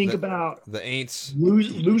think about the Aints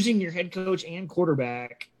losing your head coach and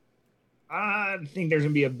quarterback. I think there's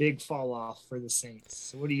going to be a big fall off for the Saints.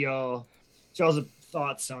 So what are y'all's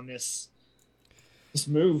thoughts on this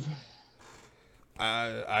move?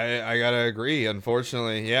 I gotta agree.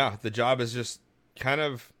 Unfortunately, yeah, the job is just kind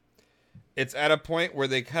of, it's at a point where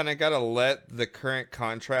they kind of gotta let the current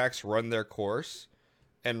contracts run their course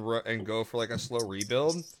and go for a slow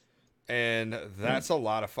rebuild, and that's a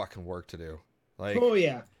lot of fucking work to do.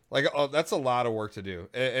 That's a lot of work to do,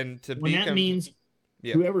 and to when that means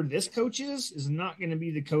whoever this coach is not going to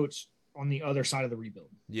be the coach on the other side of the rebuild.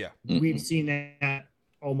 Yeah, we've seen that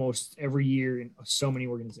almost every year in so many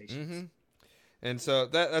organizations. Mm-hmm. And so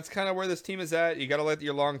that's kind of where this team is at. You got to let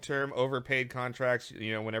your long-term overpaid contracts,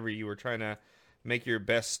 whenever you were trying to make your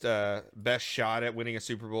best shot at winning a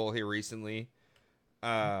Super Bowl here recently.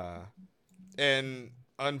 And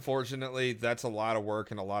unfortunately, that's a lot of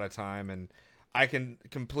work and a lot of time, and I can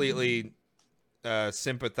completely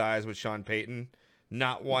sympathize with Sean Payton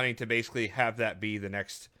not wanting to basically have that be the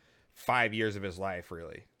next 5 years of his life,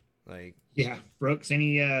 really. Like, yeah, Brooks,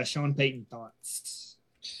 any Sean Payton thoughts?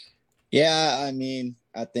 Yeah, I mean,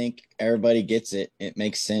 I think everybody gets it. It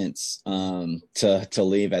makes sense to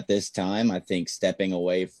leave at this time. I think stepping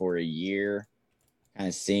away for a year, kind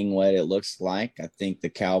of seeing what it looks like. I think the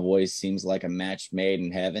Cowboys seems like a match made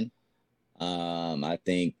in heaven. I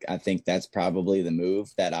think that's probably the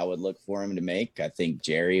move that I would look for him to make. I think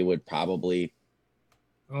Jerry would probably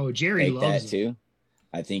Jerry take loves that too.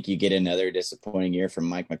 I think you get another disappointing year from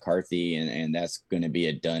Mike McCarthy, and that's going to be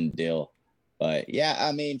a done deal. But yeah,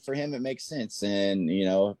 I mean, for him, it makes sense. And, you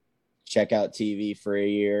know, check out TV for a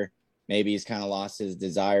year. Maybe he's kind of lost his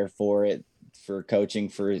desire for it, for coaching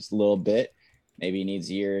for a little bit. Maybe he needs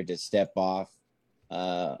a year to step off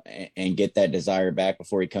and get that desire back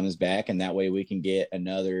before he comes back. And that way we can get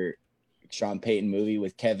another Sean Payton movie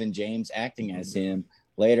with Kevin James acting as him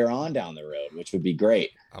later on down the road, which would be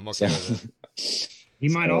great. I'm okay with it. He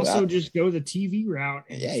might also just go the TV route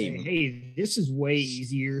and say, hey, this is way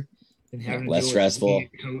easier than having less stressful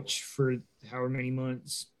coach for however many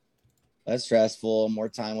months. Less stressful, more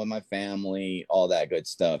time with my family, all that good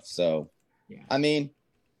stuff. So, yeah. I mean,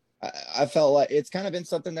 I felt like it's kind of been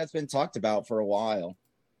something that's been talked about for a while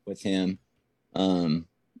with him. And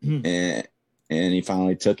he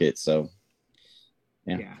finally took it. So,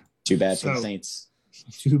 yeah. Too bad for the Saints.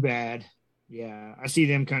 Too bad. Yeah, I see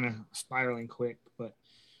them kind of spiraling quick. But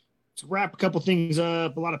to wrap a couple things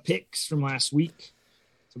up, a lot of picks from last week.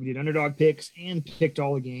 So we did underdog picks and picked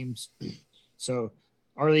all the games. So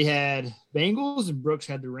Arlie had Bengals and Brooks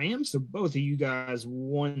had the Rams. So both of you guys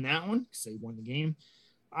won that one because they won the game.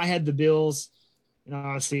 I had the Bills, and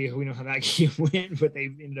obviously we know how that game went, but they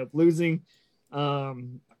ended up losing.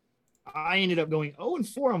 I ended up going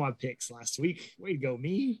 0-4 on my picks last week. Way to go,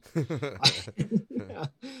 me.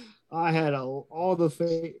 I had all the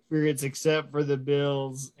favorites except for the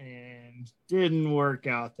Bills, and didn't work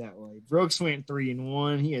out that way. Brooks went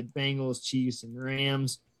 3-1. He had Bengals, Chiefs, and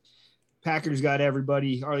Rams. Packers got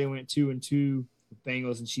everybody. Arlie went 2-2 with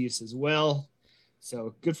Bengals and Chiefs as well.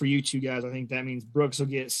 So good for you two guys. I think that means Brooks will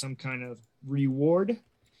get some kind of reward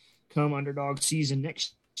come underdog season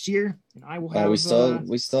next year, and I will have.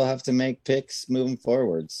 We still have to make picks moving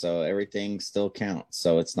forward, so everything still counts.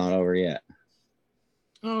 So it's not over yet.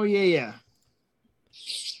 Oh yeah.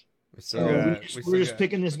 We're just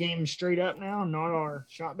picking this game straight up now, not our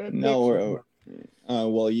shot bet. No,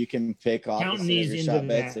 well, you can pick opposite of your shot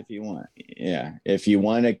bets if you want. Yeah, if you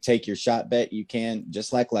want to take your shot bet, you can.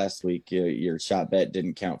 Just like last week, your shot bet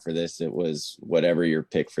didn't count for this. It was whatever your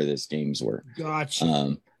pick for this games were.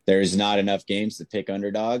 Gotcha. There's not enough games to pick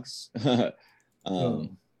underdogs.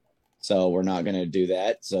 So we're not going to do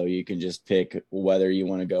that. So you can just pick whether you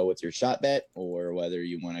want to go with your shot bet or whether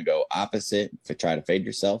you want to go opposite to try to fade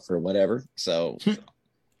yourself or whatever. So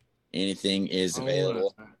anything is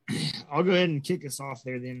available. I'll go ahead and kick us off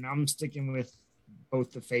there then. I'm sticking with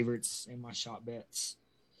both the favorites and my shot bets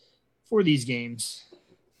for these games.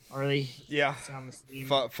 Arlie? Yeah.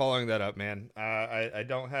 Following that up, man. I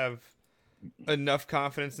don't have enough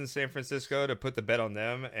confidence in San Francisco to put the bet on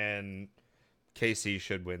them, and KC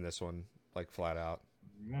should win this one, like flat out.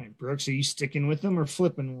 All right, Brooks, are you sticking with them or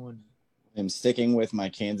flipping one? I'm sticking with my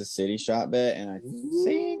Kansas City shot bet, and I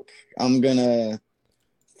think I'm going to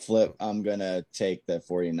flip. I'm going to take the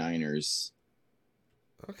 49ers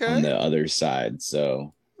on the other side.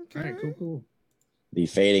 So, all right, cool. The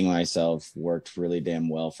fading myself worked really damn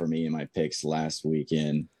well for me in my picks last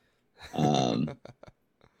weekend.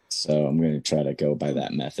 So I'm going to try to go by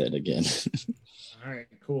that method again. All right,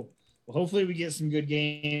 cool. Well, hopefully we get some good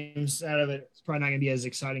games out of it. It's probably not going to be as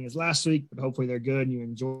exciting as last week, but hopefully they're good and you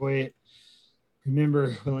enjoy it.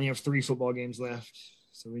 Remember, we only have 3 football games left,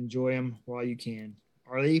 so enjoy them while you can.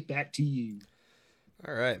 Arlie, back to you.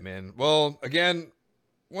 All right, man. Well, again,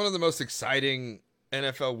 one of the most exciting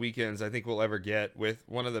NFL weekends I think we'll ever get, with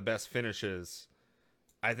one of the best finishes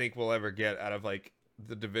I think we'll ever get out of like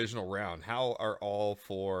the divisional round. How are all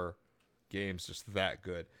 4 games just that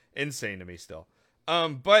good? Insane to me still.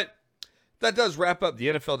 But that does wrap up the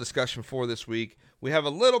NFL discussion for this week. We have a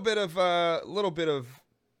little bit of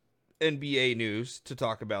NBA news to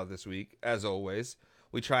talk about this week. As always,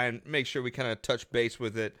 we try and make sure we kind of touch base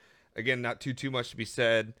with it. Again, not too much to be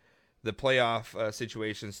said. The playoff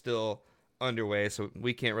situation still underway, so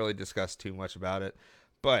we can't really discuss too much about it.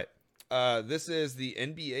 But this is the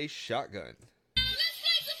NBA Shotgun.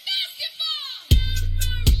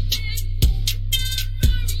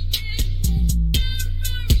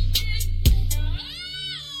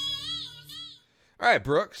 All right,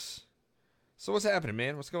 Brooks. So what's happening,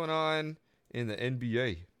 man? What's going on in the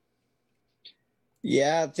NBA?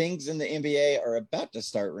 Yeah, things in the NBA are about to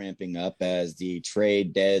start ramping up as the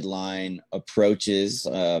trade deadline approaches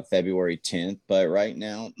February 10th. But right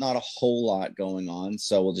now, not a whole lot going on.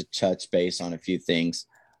 So we'll just touch base on a few things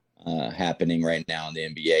happening right now in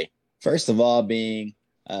the NBA. First of all, being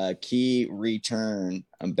a key return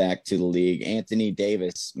back to the league, Anthony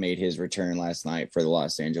Davis made his return last night for the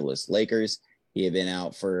Los Angeles Lakers. He had been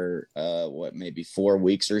out for maybe 4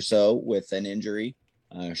 weeks or so with an injury.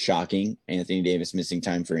 Shocking. Anthony Davis missing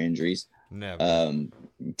time for injuries. Never.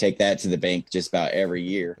 Take that to the bank just about every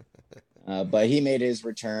year. But he made his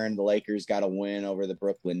return. The Lakers got a win over the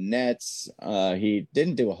Brooklyn Nets. He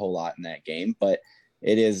didn't do a whole lot in that game, but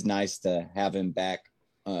it is nice to have him back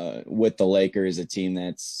with the Lakers, a team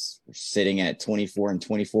that's sitting at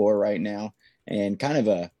 24-24 right now. And kind of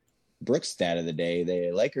a Brooks stat of the day,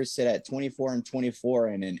 the Lakers sit at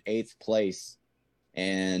 24-24 and in 8th place.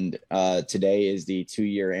 And today is the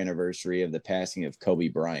 2-year anniversary of the passing of Kobe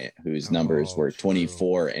Bryant, whose numbers were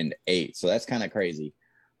 24 and 8. So that's kind of crazy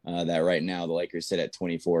that right now the Lakers sit at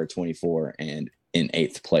 24-24 and in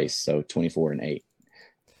 8th place. So 24 and 8.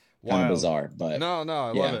 Kind of bizarre, but no, I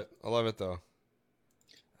love it. I love it though.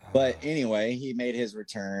 But anyway, he made his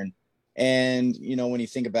return. And, you know, when you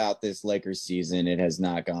think about this Lakers season, it has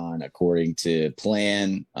not gone according to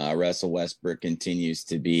plan. Russell Westbrook continues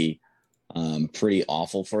to be pretty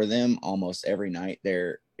awful for them almost every night.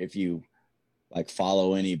 There, if you like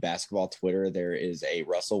follow any basketball Twitter, there is a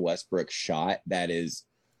Russell Westbrook shot that is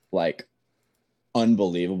like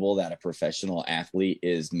unbelievable that a professional athlete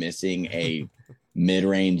is missing a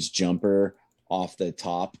mid-range jumper off the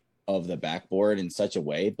top of the backboard in such a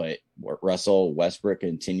way, but Russell Westbrook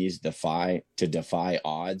continues to defy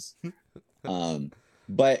odds.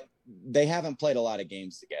 But they haven't played a lot of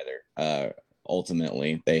games together.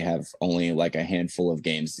 Ultimately, they have only like a handful of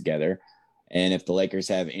games together. And if the Lakers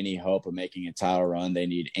have any hope of making a title run, they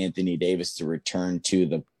need Anthony Davis to return to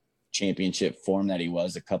the championship form that he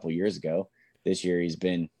was a couple years ago. This year, he's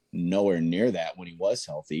been nowhere near that when he was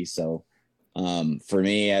healthy. So for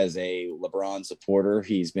me, as a LeBron supporter,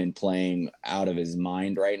 he's been playing out of his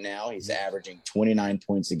mind right now. He's averaging 29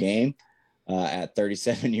 points a game at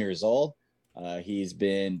 37 years old. He's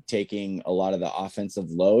been taking a lot of the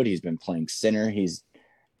offensive load. He's been playing center. He's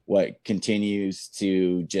what continues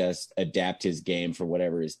to just adapt his game for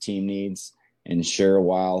whatever his team needs. And sure,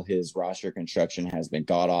 while his roster construction has been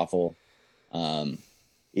god-awful,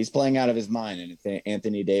 he's playing out of his mind. And if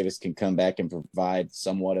Anthony Davis can come back and provide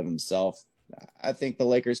somewhat of himself, I think the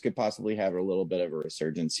Lakers could possibly have a little bit of a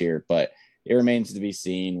resurgence here. But it remains to be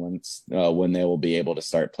seen when they will be able to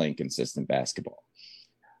start playing consistent basketball.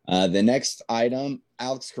 The next item,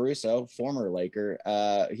 Alex Caruso, former Laker,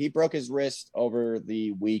 he broke his wrist over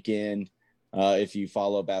the weekend. If you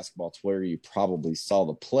follow basketball Twitter, you probably saw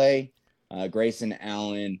the play. Grayson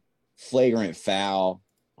Allen, flagrant foul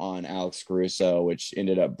on Alex Caruso, which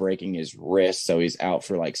ended up breaking his wrist. So he's out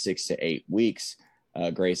for like 6 to 8 weeks.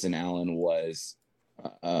 Grayson Allen was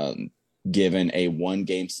given a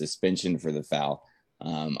 1-game suspension for the foul.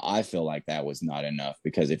 I feel like that was not enough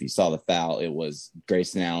because if you saw the foul, it was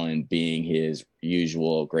Grayson Allen being his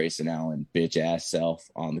usual Grayson Allen bitch ass self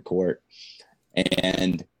on the court.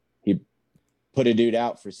 And he put a dude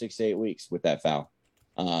out for 6 to 8 weeks with that foul.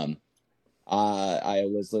 I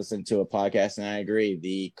was listening to a podcast and I agree.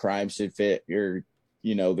 The crime should fit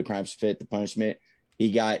the punishment.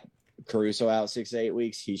 He got Caruso out 6 to 8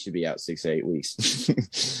 weeks. He should be out 6 to 8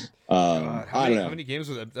 weeks. God, I don't know. How many games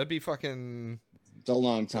was that? That'd be fucking... It's a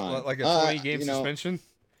long time. Like a 20-game suspension?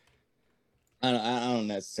 I don't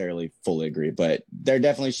necessarily fully agree, but there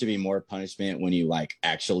definitely should be more punishment when you like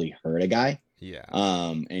actually hurt a guy. Yeah.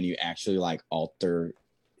 And you actually like alter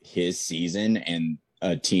his season and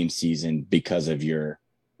a team season because of your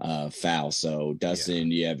foul. So Dustin,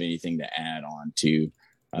 do you have anything to add on to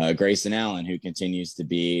Grayson Allen, who continues to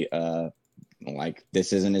be like,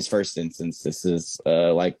 this isn't his first instance. This is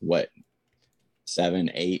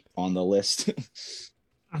 7, 8 on the list.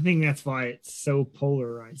 I think that's why it's so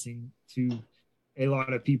polarizing to a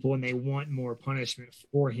lot of people, and they want more punishment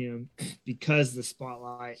for him because the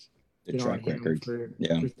spotlight The track record for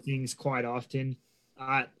things quite often.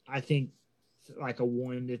 I think like a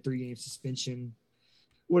 1 to 3 game suspension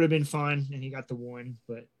would have been fine, and he got the 1.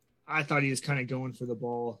 But I thought he was kind of going for the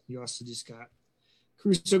ball. He also just got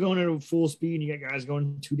Caruso going at full speed, and you got guys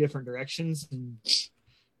going 2 different directions, and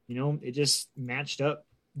it just matched up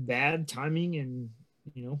bad timing, and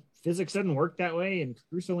physics doesn't work that way. And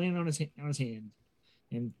Caruso landed on his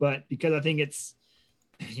hand, but because I think it's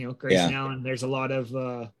Grayson Allen, there's a lot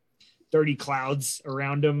of 30 clouds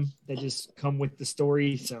around him that just come with the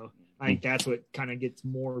story. So I think that's what kind of gets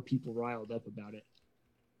more people riled up about it.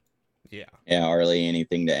 Yeah. Yeah, Arlie,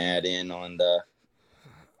 anything to add in on the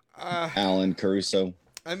Alan Caruso?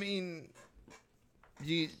 I mean,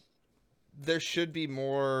 there should be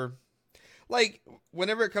more. Like,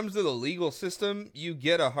 whenever it comes to the legal system, you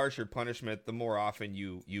get a harsher punishment the more often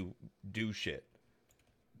you do shit.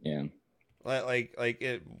 Yeah. Like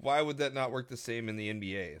it. Why would that not work the same in the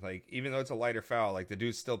NBA? Like, even though it's a lighter foul, like the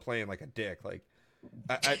dude's still playing like a dick. Like,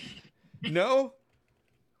 I no.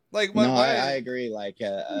 Like, no, I agree. Like,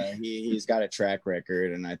 he's got a track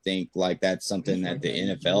record, and I think like that's something that the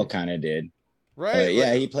NFL kind of did. Right.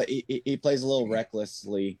 Yeah, he plays a little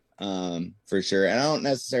recklessly, for sure. And I don't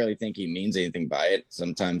necessarily think he means anything by it.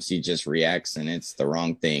 Sometimes he just reacts, and it's the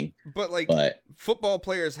wrong thing. But football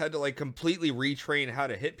players had to like completely retrain how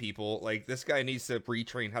to hit people. Like, this guy needs to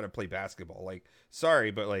retrain how to play basketball. Like,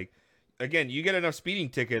 sorry, but like, again, you get enough speeding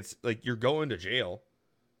tickets, like you're going to jail.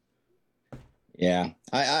 Yeah,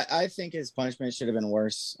 I think his punishment should have been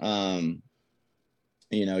worse.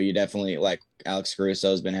 You know, you definitely, like, Alex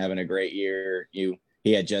Caruso's been having a great year.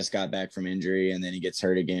 He had just got back from injury, and then he gets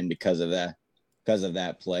hurt again because of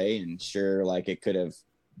that play. And sure, like, it could have,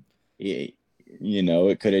 you know,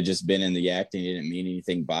 it could have just been in the act and he didn't mean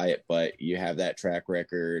anything by it. But you have that track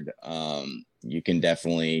record. You can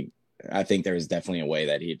definitely, I think there was definitely a way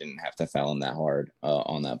that he didn't have to foul him that hard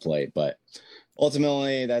on that play. But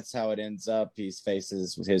ultimately, that's how it ends up. He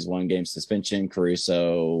faces his 1-game suspension.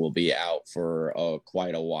 Caruso will be out for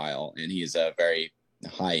quite a while, and he's a very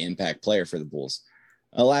high-impact player for the Bulls.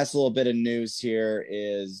 Last little bit of news here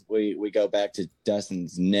is we go back to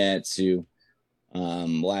Dustin's Nets, who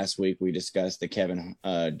last week we discussed the Kevin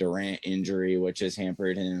Durant injury, which has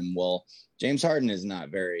hampered him. Well, James Harden is not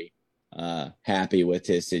very happy with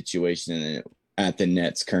his situation at the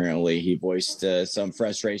Nets currently. He voiced some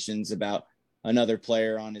frustrations about another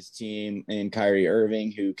player on his team in Kyrie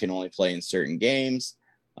Irving, who can only play in certain games,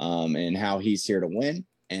 and how he's here to win.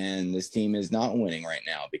 And this team is not winning right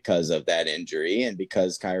now because of that injury and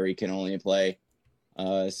because Kyrie can only play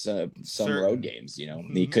some road games. You know,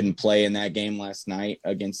 he couldn't play in that game last night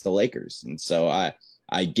against the Lakers. And so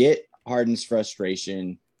I get Harden's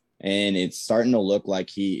frustration, and it's starting to look like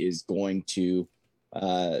he is going to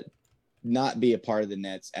not be a part of the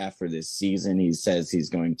Nets after this season. He says he's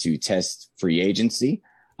going to test free agency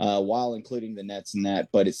while including the Nets in that,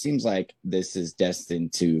 but it seems like this is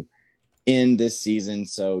destined to end this season.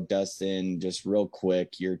 So Dustin, just real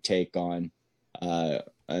quick, your take on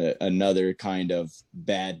another kind of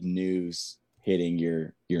bad news hitting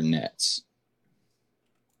your Nets.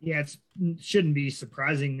 Yeah, it shouldn't be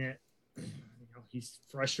surprising that he's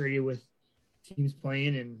frustrated with teams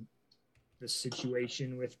playing and the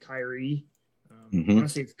situation with Kyrie.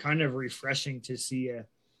 Honestly, it's kind of refreshing to see a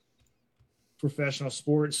professional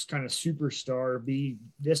sports kind of superstar be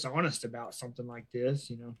this honest about something like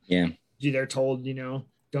this. Yeah, they're told,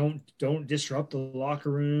 don't disrupt the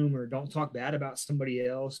locker room or don't talk bad about somebody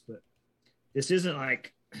else. But this isn't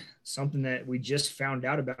like something that we just found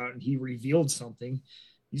out about and he revealed something.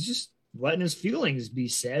 He's just letting his feelings be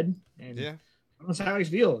said. And yeah, that's how he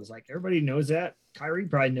feels. Like, everybody knows that. Kyrie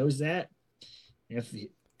probably knows that. If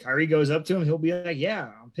Kyrie goes up to him, he'll be like,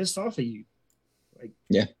 yeah, I'm pissed off at you. Like,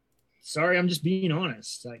 yeah, sorry, I'm just being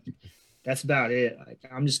honest. Like, that's about it. Like,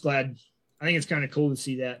 I'm just glad. I think it's kind of cool to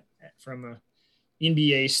see that from a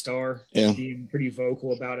NBA star being pretty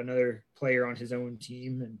vocal about another player on his own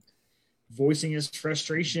team and voicing his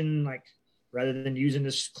frustration, like, rather than using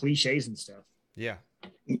this cliches and stuff. Yeah.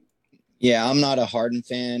 Yeah, I'm not a Harden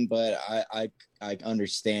fan, but I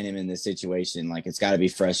understand him in this situation. Like, it's got to be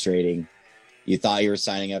frustrating. You thought you were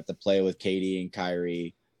signing up to play with KD and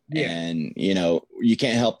Kyrie, and, you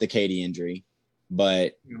can't help the KD injury,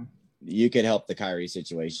 but you could help the Kyrie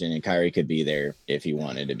situation, and Kyrie could be there if he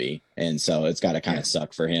wanted to be. And so it's got to kind of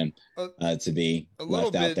suck for him to be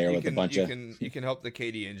left out there with a bunch of... You can help the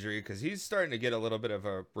KD injury because he's starting to get a little bit of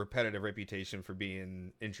a repetitive reputation for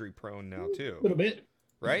being injury prone now too. A little bit.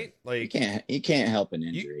 Right? Like, you can't help an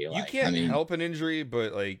injury. You can't help an injury,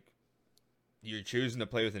 but like, you're choosing to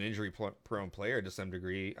play with an injury prone player to some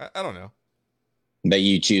degree. I don't know. But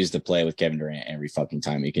you choose to play with Kevin Durant every fucking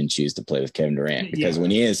time you can choose to play with Kevin Durant, because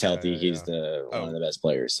when he is healthy, he's one of the best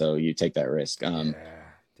players. So you take that risk. Damn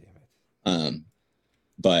it.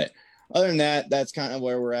 But other than that, that's kind of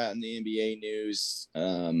where we're at in the NBA news.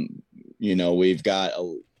 We've got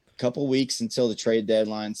a couple weeks until the trade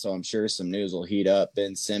deadline, so I'm sure some news will heat up.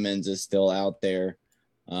 Ben Simmons is still out there.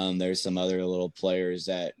 There's some other little players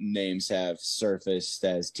that names have surfaced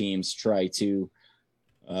as teams try to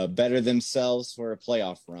better themselves for a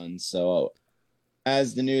playoff run. So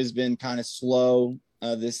as the news has been kind of slow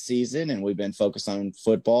this season and we've been focused on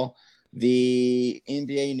football, the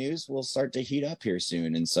NBA news will start to heat up here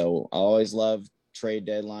soon. And so I always love trade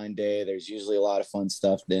deadline day. There's usually a lot of fun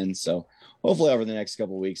stuff then. So hopefully over the next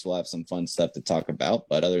couple of weeks, we'll have some fun stuff to talk about.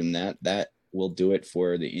 But other than that, that will do it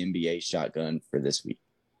for the NBA shotgun for this week.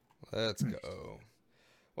 Let's go.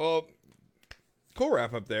 Well, cool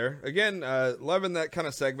wrap up there. Again, loving that kind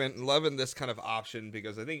of segment and loving this kind of option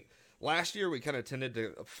because I think last year we kind of tended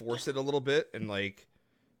to force it a little bit and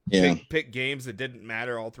pick games that didn't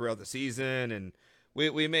matter all throughout the season. And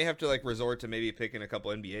we may have to resort to maybe picking a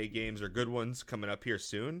couple NBA games or good ones coming up here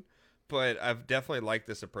soon. But I've definitely liked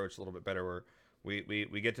this approach a little bit better where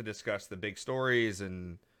we get to discuss the big stories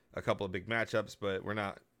and a couple of big matchups, but we're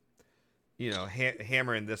not,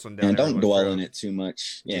 hammering this one down. And don't dwell in it too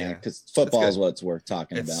much. Yeah, because football is what's worth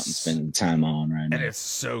talking about and spending time on right now. And it's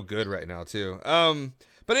so good right now, too.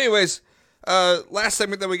 But anyways, last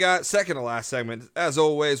segment that we got, second to last segment, as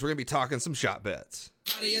always, we're going to be talking some shot bets.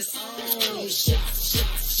 We're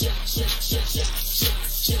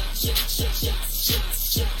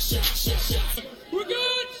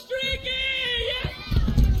good streaky! Yeah!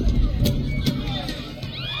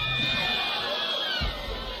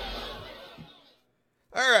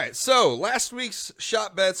 All right, so last week's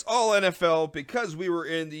shot bets, all NFL, because we were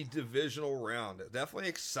in the divisional round. Definitely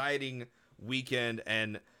exciting weekend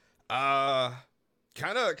and kind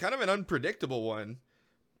of an unpredictable one.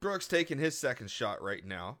 Brooks taking his second shot right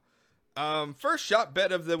now. First shot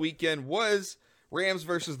bet of the weekend was Rams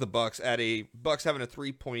versus the Bucks at Bucks having a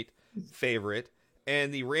 3-point favorite,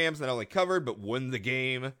 and the Rams not only covered but won the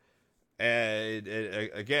game. And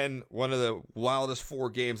again, one of the wildest 4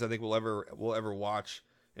 games I think we'll ever watch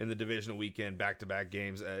in the divisional weekend, back-to-back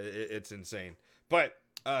games. It's insane. But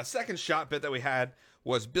second shot bet that we had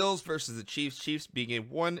was Bills versus the Chiefs. Chiefs being a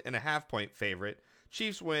 1.5-point favorite.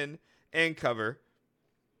 Chiefs win and cover.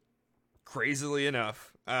 Crazily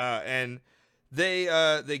enough, and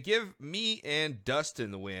they give me and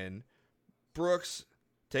Dustin the win. Brooks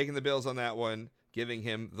taking the Bills on that one, giving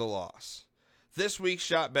him the loss. This week's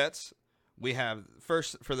shot bets, we have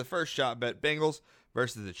for the first shot bet, Bengals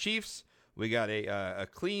versus the Chiefs. We got a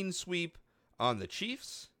clean sweep on the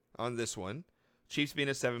Chiefs on this one. Chiefs being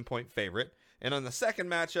a 7-point favorite. And on the second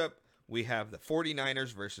matchup, we have the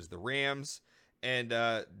 49ers versus the Rams. And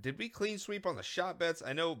did we clean sweep on the shot bets?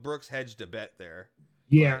 I know Brooks hedged a bet there.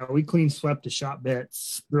 Yeah, we clean swept the shot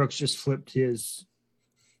bets. Brooks just flipped his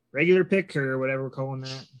regular pick or whatever we're calling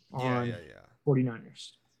that on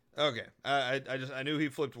 49ers. Okay. I knew he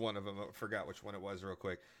flipped one of them. I forgot which one it was real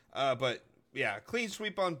quick. But yeah, clean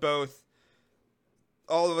sweep on both.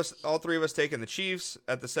 All three of us taking the Chiefs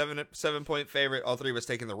at the 7-point favorite. All three of us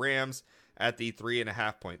taking the Rams at the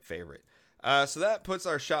 3.5-point favorite. So that puts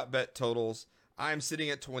our shot bet totals. I'm sitting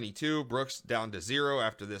at 22. Brooks down to 0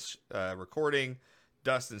 after this recording.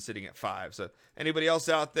 Dustin sitting at 5. So anybody else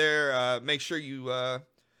out there, make sure you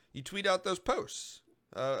tweet out those posts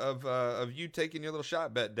of you taking your little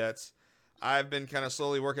shot bet bets. I've been kind of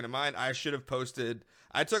slowly working on mine. I should have posted.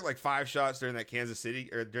 I took 5 shots during that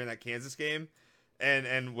Kansas game,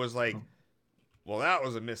 and was like, well, that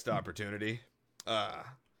was a missed opportunity.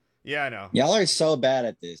 Yeah, I know. Y'all are so bad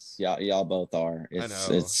at this. Y'all both are.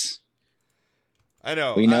 I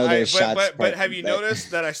know. We know there's shots. But have you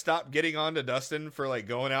noticed that I stopped getting on to Dustin for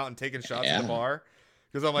going out and taking shots at the bar?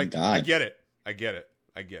 Because I'm like, I get it.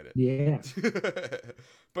 Yeah.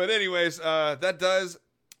 But anyways, that does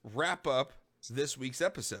wrap up this week's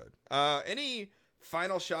episode. Any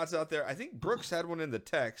final shots out there? I think Brooks had one in the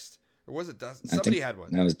text. Or was it Dustin? Somebody had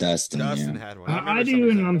one. That was Dustin. Dustin had one. I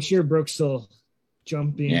do, and I'm sure Brooks will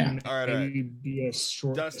jump in. Yeah. All right. Maybe be a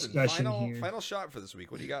short Dustin, discussion here. final shot for this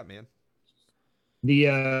week. What do you got, man? The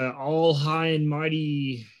all high and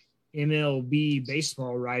mighty MLB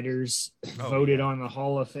baseball writers voted on the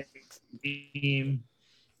Hall of Fame team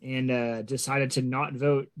and decided to not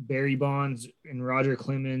vote Barry Bonds and Roger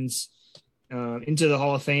Clemens into the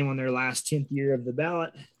Hall of Fame on their last 10th year of the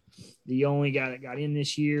ballot. The only guy that got in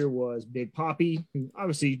this year was Big Papi, who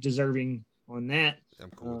obviously deserving on that.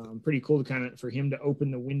 I'm cool. Pretty cool for him to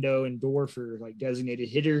open the window and door for designated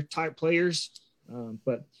hitter type players.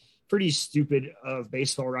 But pretty stupid of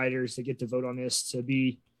baseball writers that get to vote on this to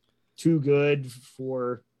be too good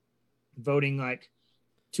for voting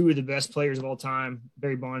 2 of the best players of all time.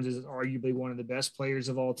 Barry Bonds is arguably one of the best players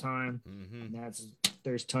of all time. Mm-hmm. And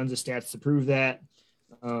there's tons of stats to prove that.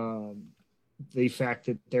 The fact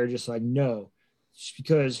that they're just no, just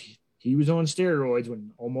because he was on steroids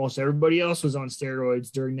when almost everybody else was on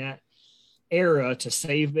steroids during that era to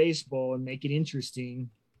save baseball and make it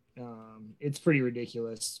interesting. It's pretty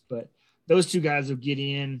ridiculous. But those two guys will get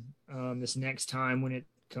in this next time when it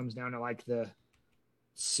comes down to like the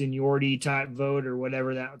seniority type vote or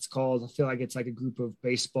whatever that's called. I feel like it's like a group of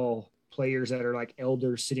baseball players that are like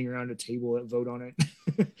elders sitting around a table that vote on it.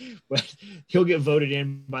 But he'll get voted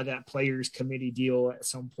in by that players committee deal at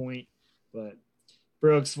some point. But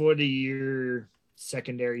Brooks, what are your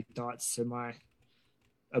secondary thoughts to my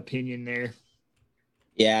opinion there?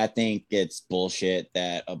 Yeah, I think it's bullshit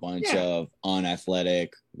that a bunch of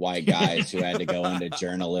unathletic white guys who had to go into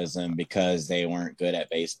journalism because they weren't good at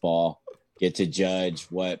baseball get to judge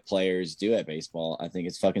what players do at baseball. I think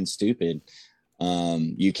it's fucking stupid.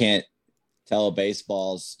 You can't tell a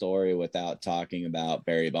baseball story without talking about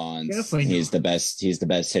Barry Bonds. Definitely he's not. He's the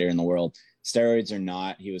best hitter in the world. Steroids or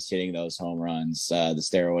not, he was hitting those home runs. The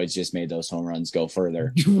steroids just made those home runs go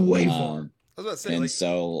further. Way far. I was about to say, and like,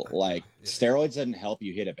 so, like, steroids doesn't help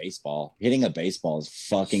you hit a baseball. Hitting a baseball is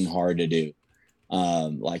fucking hard to do.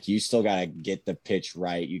 Like, you still gotta get the pitch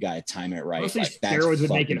right. You gotta time it right. Mostly like, that's steroids would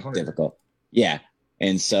make it harder. difficult. Yeah,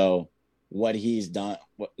 and so what he's done,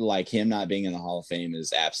 like him not being in the Hall of Fame,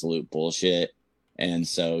 is absolute bullshit. And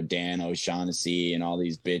so Dan O'Shaughnessy and all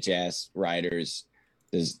these bitch ass writers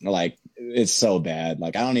is like, it's so bad.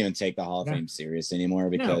 Like, I don't even take the Hall of Fame serious anymore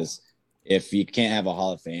because. No. If you can't have a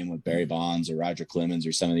Hall of Fame with Barry Bonds or Roger Clemens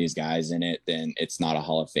or some of these guys in it, then it's not a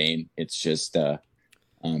Hall of Fame. It's just a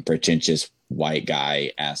pretentious white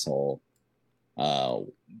guy asshole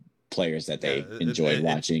players that they enjoyed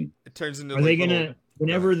watching. It turns into. Are they gonna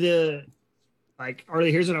whenever the like? Are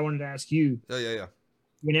they? Here's what I wanted to ask you. Yeah.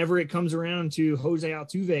 Whenever it comes around to Jose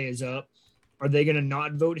Altuve is up, are they gonna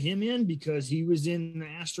not vote him in because he was in the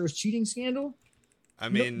Astros cheating scandal? I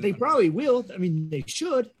mean, no, they probably will. I mean, they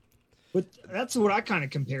should. But that's what I kind of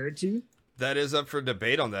compare it to. That is up for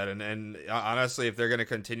debate on that. And honestly, if they're going to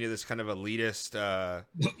continue this kind of elitist,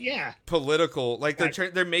 political, like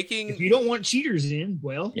they're making, if you don't want cheaters in,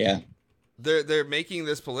 well, they're making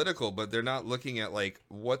this political, but they're not looking at like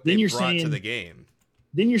what they brought to the game.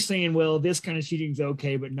 Then you're saying, well, this kind of cheating's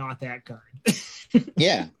okay, but not that kind.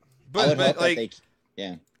 Yeah. But like,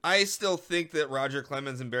 I still think that Roger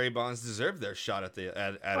Clemens and Barry Bonds deserve their shot at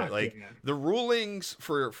it. Like the rulings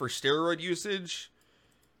for steroid usage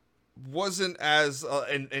wasn't as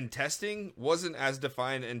and testing wasn't as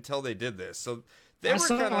defined until they did this. So they were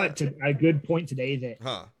kind of a good point today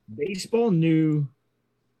that baseball knew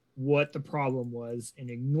what the problem was and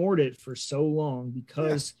ignored it for so long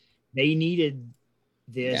because they needed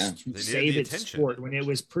this to save its sport when it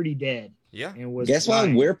was pretty dead. Yeah. And guess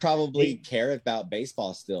why we're probably care about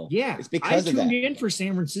baseball still? Yeah. It's because of that. I tuned in for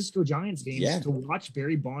San Francisco Giants games to watch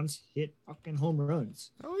Barry Bonds hit fucking home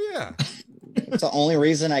runs. Oh, yeah. It's the only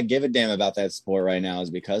reason I give a damn about that sport right now is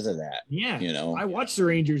because of that. Yeah. You know, I watched the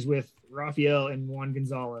Rangers with Rafael and Juan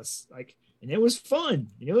Gonzalez, and it was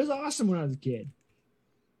fun. And it was awesome when I was a kid.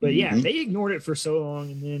 But they ignored it for so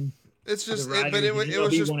long, and then it's just, it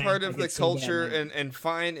was just part of the culture, and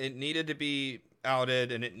fine. It needed to be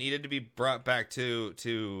outed, and it needed to be brought back to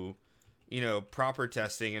proper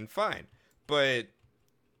testing, and fine. But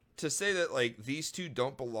to say that like these two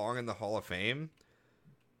don't belong in the Hall of Fame,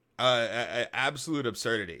 absolute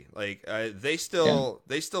absurdity. Like they still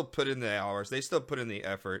put in the hours, they still put in the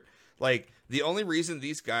effort. Like the only reason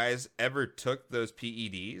these guys ever took those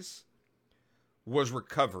PEDs was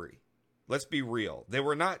recovery. Let's be real. They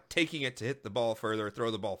were not taking it to hit the ball further or throw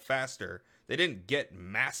the ball faster. They didn't get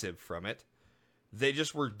massive from it. They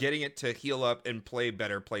just were getting it to heal up and play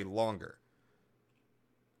better, play longer.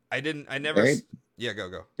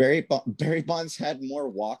 Go. Barry Bonds had more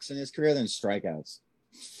walks in his career than strikeouts.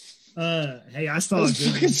 Hey, I saw it.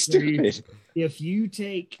 Fucking stupid. If you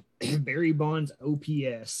take Barry Bonds'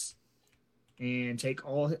 OPS and make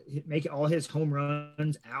all his home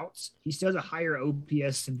runs outs, he still has a higher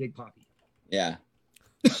OPS than Big Papi. Yeah.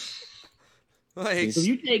 So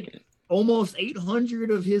you take almost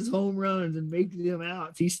 800 of his home runs and make them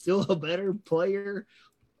outs, he's still a better player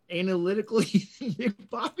analytically than Big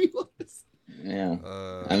Papi was. Yeah.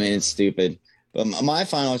 I mean, it's stupid. But my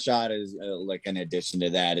final shot is like an addition to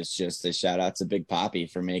that. It's just a shout out to Big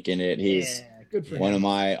Papi for making it. He's good for one him. of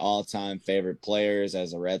my all-time favorite players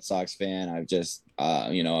as a Red Sox fan. I've just,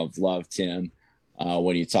 I've loved him.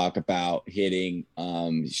 When you talk about hitting,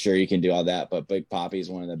 sure you can do all that, but Big Papi is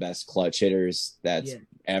one of the best clutch hitters that's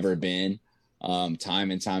ever been.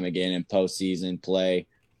 Time and time again in postseason play.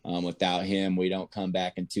 Without him, we don't come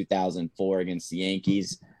back in 2004 against the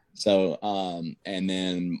Yankees. So, and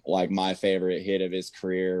then like my favorite hit of his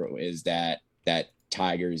career is that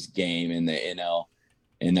Tigers game in the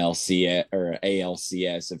NLCS or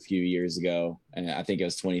ALCS a few years ago. And I think it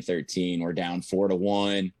was 2013. We're down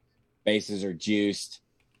 4-1. bases are juiced.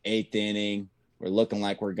 8th inning, we're looking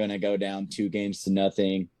like we're going to go down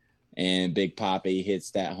 2-0, and Big Papi hits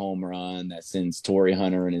that home run that sends Torrey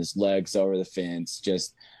Hunter and his legs over the fence.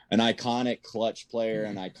 Just an iconic clutch player,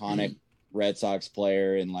 an iconic Red Sox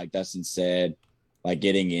player, and like Dustin said, like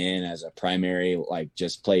getting in as a primary, like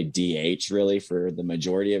just played DH really for the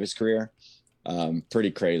majority of his career.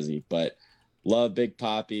 Pretty crazy, but love Big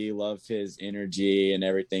Papi, love his energy and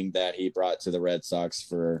everything that he brought to the Red Sox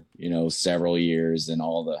for, several years and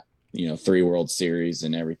all the, 3 World Series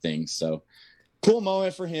and everything. So cool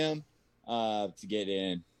moment for him to get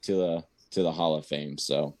in to the Hall of Fame.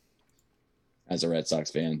 So as a Red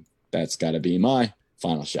Sox fan, that's got to be my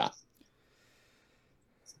final shot.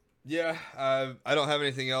 Yeah, I don't have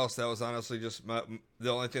anything else. That was honestly just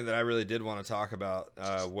the only thing that I really did want to talk about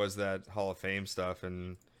was that Hall of Fame stuff.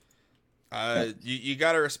 And you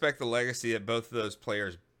got to respect the legacy that both of those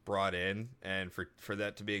players brought in, and for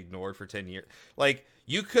that to be ignored for 10 years. Like,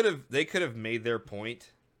 they could have made their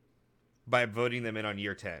point by voting them in on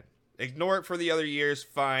year 10. Ignore it for the other years,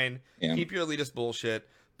 fine. Yeah. Keep your elitist bullshit,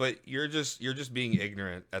 but you're just being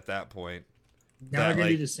ignorant at that point. Now they're gonna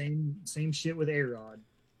do the same shit with A-Rod.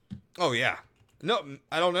 Oh yeah, no,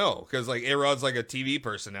 I don't know, because like A-Rod's like a TV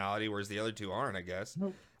personality, whereas the other two aren't. I guess.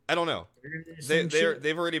 Nope. I don't know.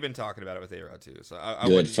 They've already been talking about it with A-Rod too, so I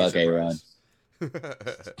good fuck A-Rod.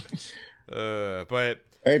 But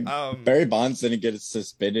Barry Bonds didn't get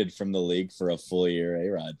suspended from the league for a full year.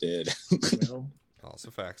 A-Rod did. Well,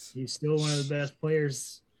 also facts. He's still one of the best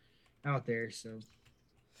players out there. So.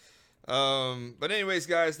 But anyways,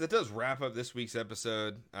 guys, that does wrap up this week's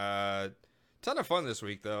episode. Ton of fun this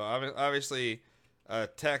week, though. Obviously,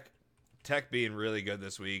 Tech being really good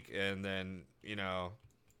this week, and then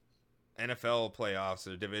NFL playoffs,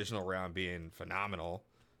 the divisional round being phenomenal.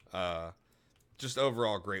 Just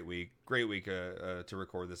overall great week to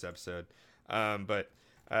record this episode. But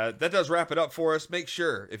that does wrap it up for us. Make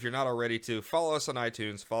sure, if you're not already, to follow us on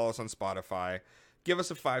iTunes, follow us on Spotify, give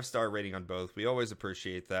us a 5-star rating on both. We always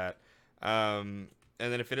appreciate that. And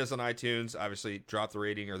then if it is on iTunes, obviously drop the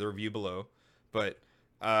rating or the review below. But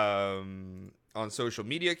on social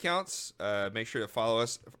media accounts, make sure to follow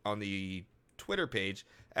us on the Twitter page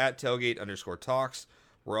at tailgate_talks.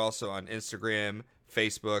 We're also on Instagram,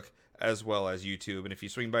 Facebook, as well as YouTube. And if you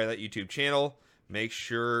swing by that YouTube channel, make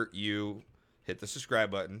sure you hit the subscribe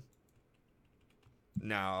button.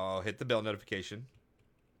 Now hit the bell notification.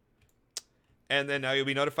 And then now you'll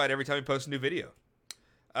be notified every time we post a new video.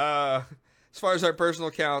 As far as our personal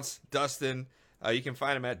accounts, Dustin, you can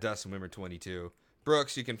find him at DustinWimmer22.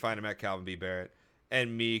 Brooks, you can find him at Calvin B. Barrett.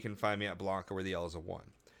 And me, you can find me at Blanca, where the L is a 1.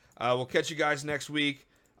 We'll catch you guys next week.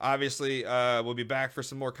 Obviously, we'll be back for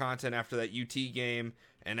some more content after that UT game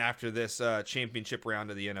and after this championship round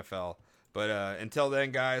of the NFL. But until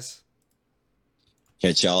then, guys.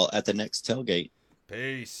 Catch y'all at the next tailgate.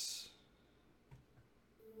 Peace.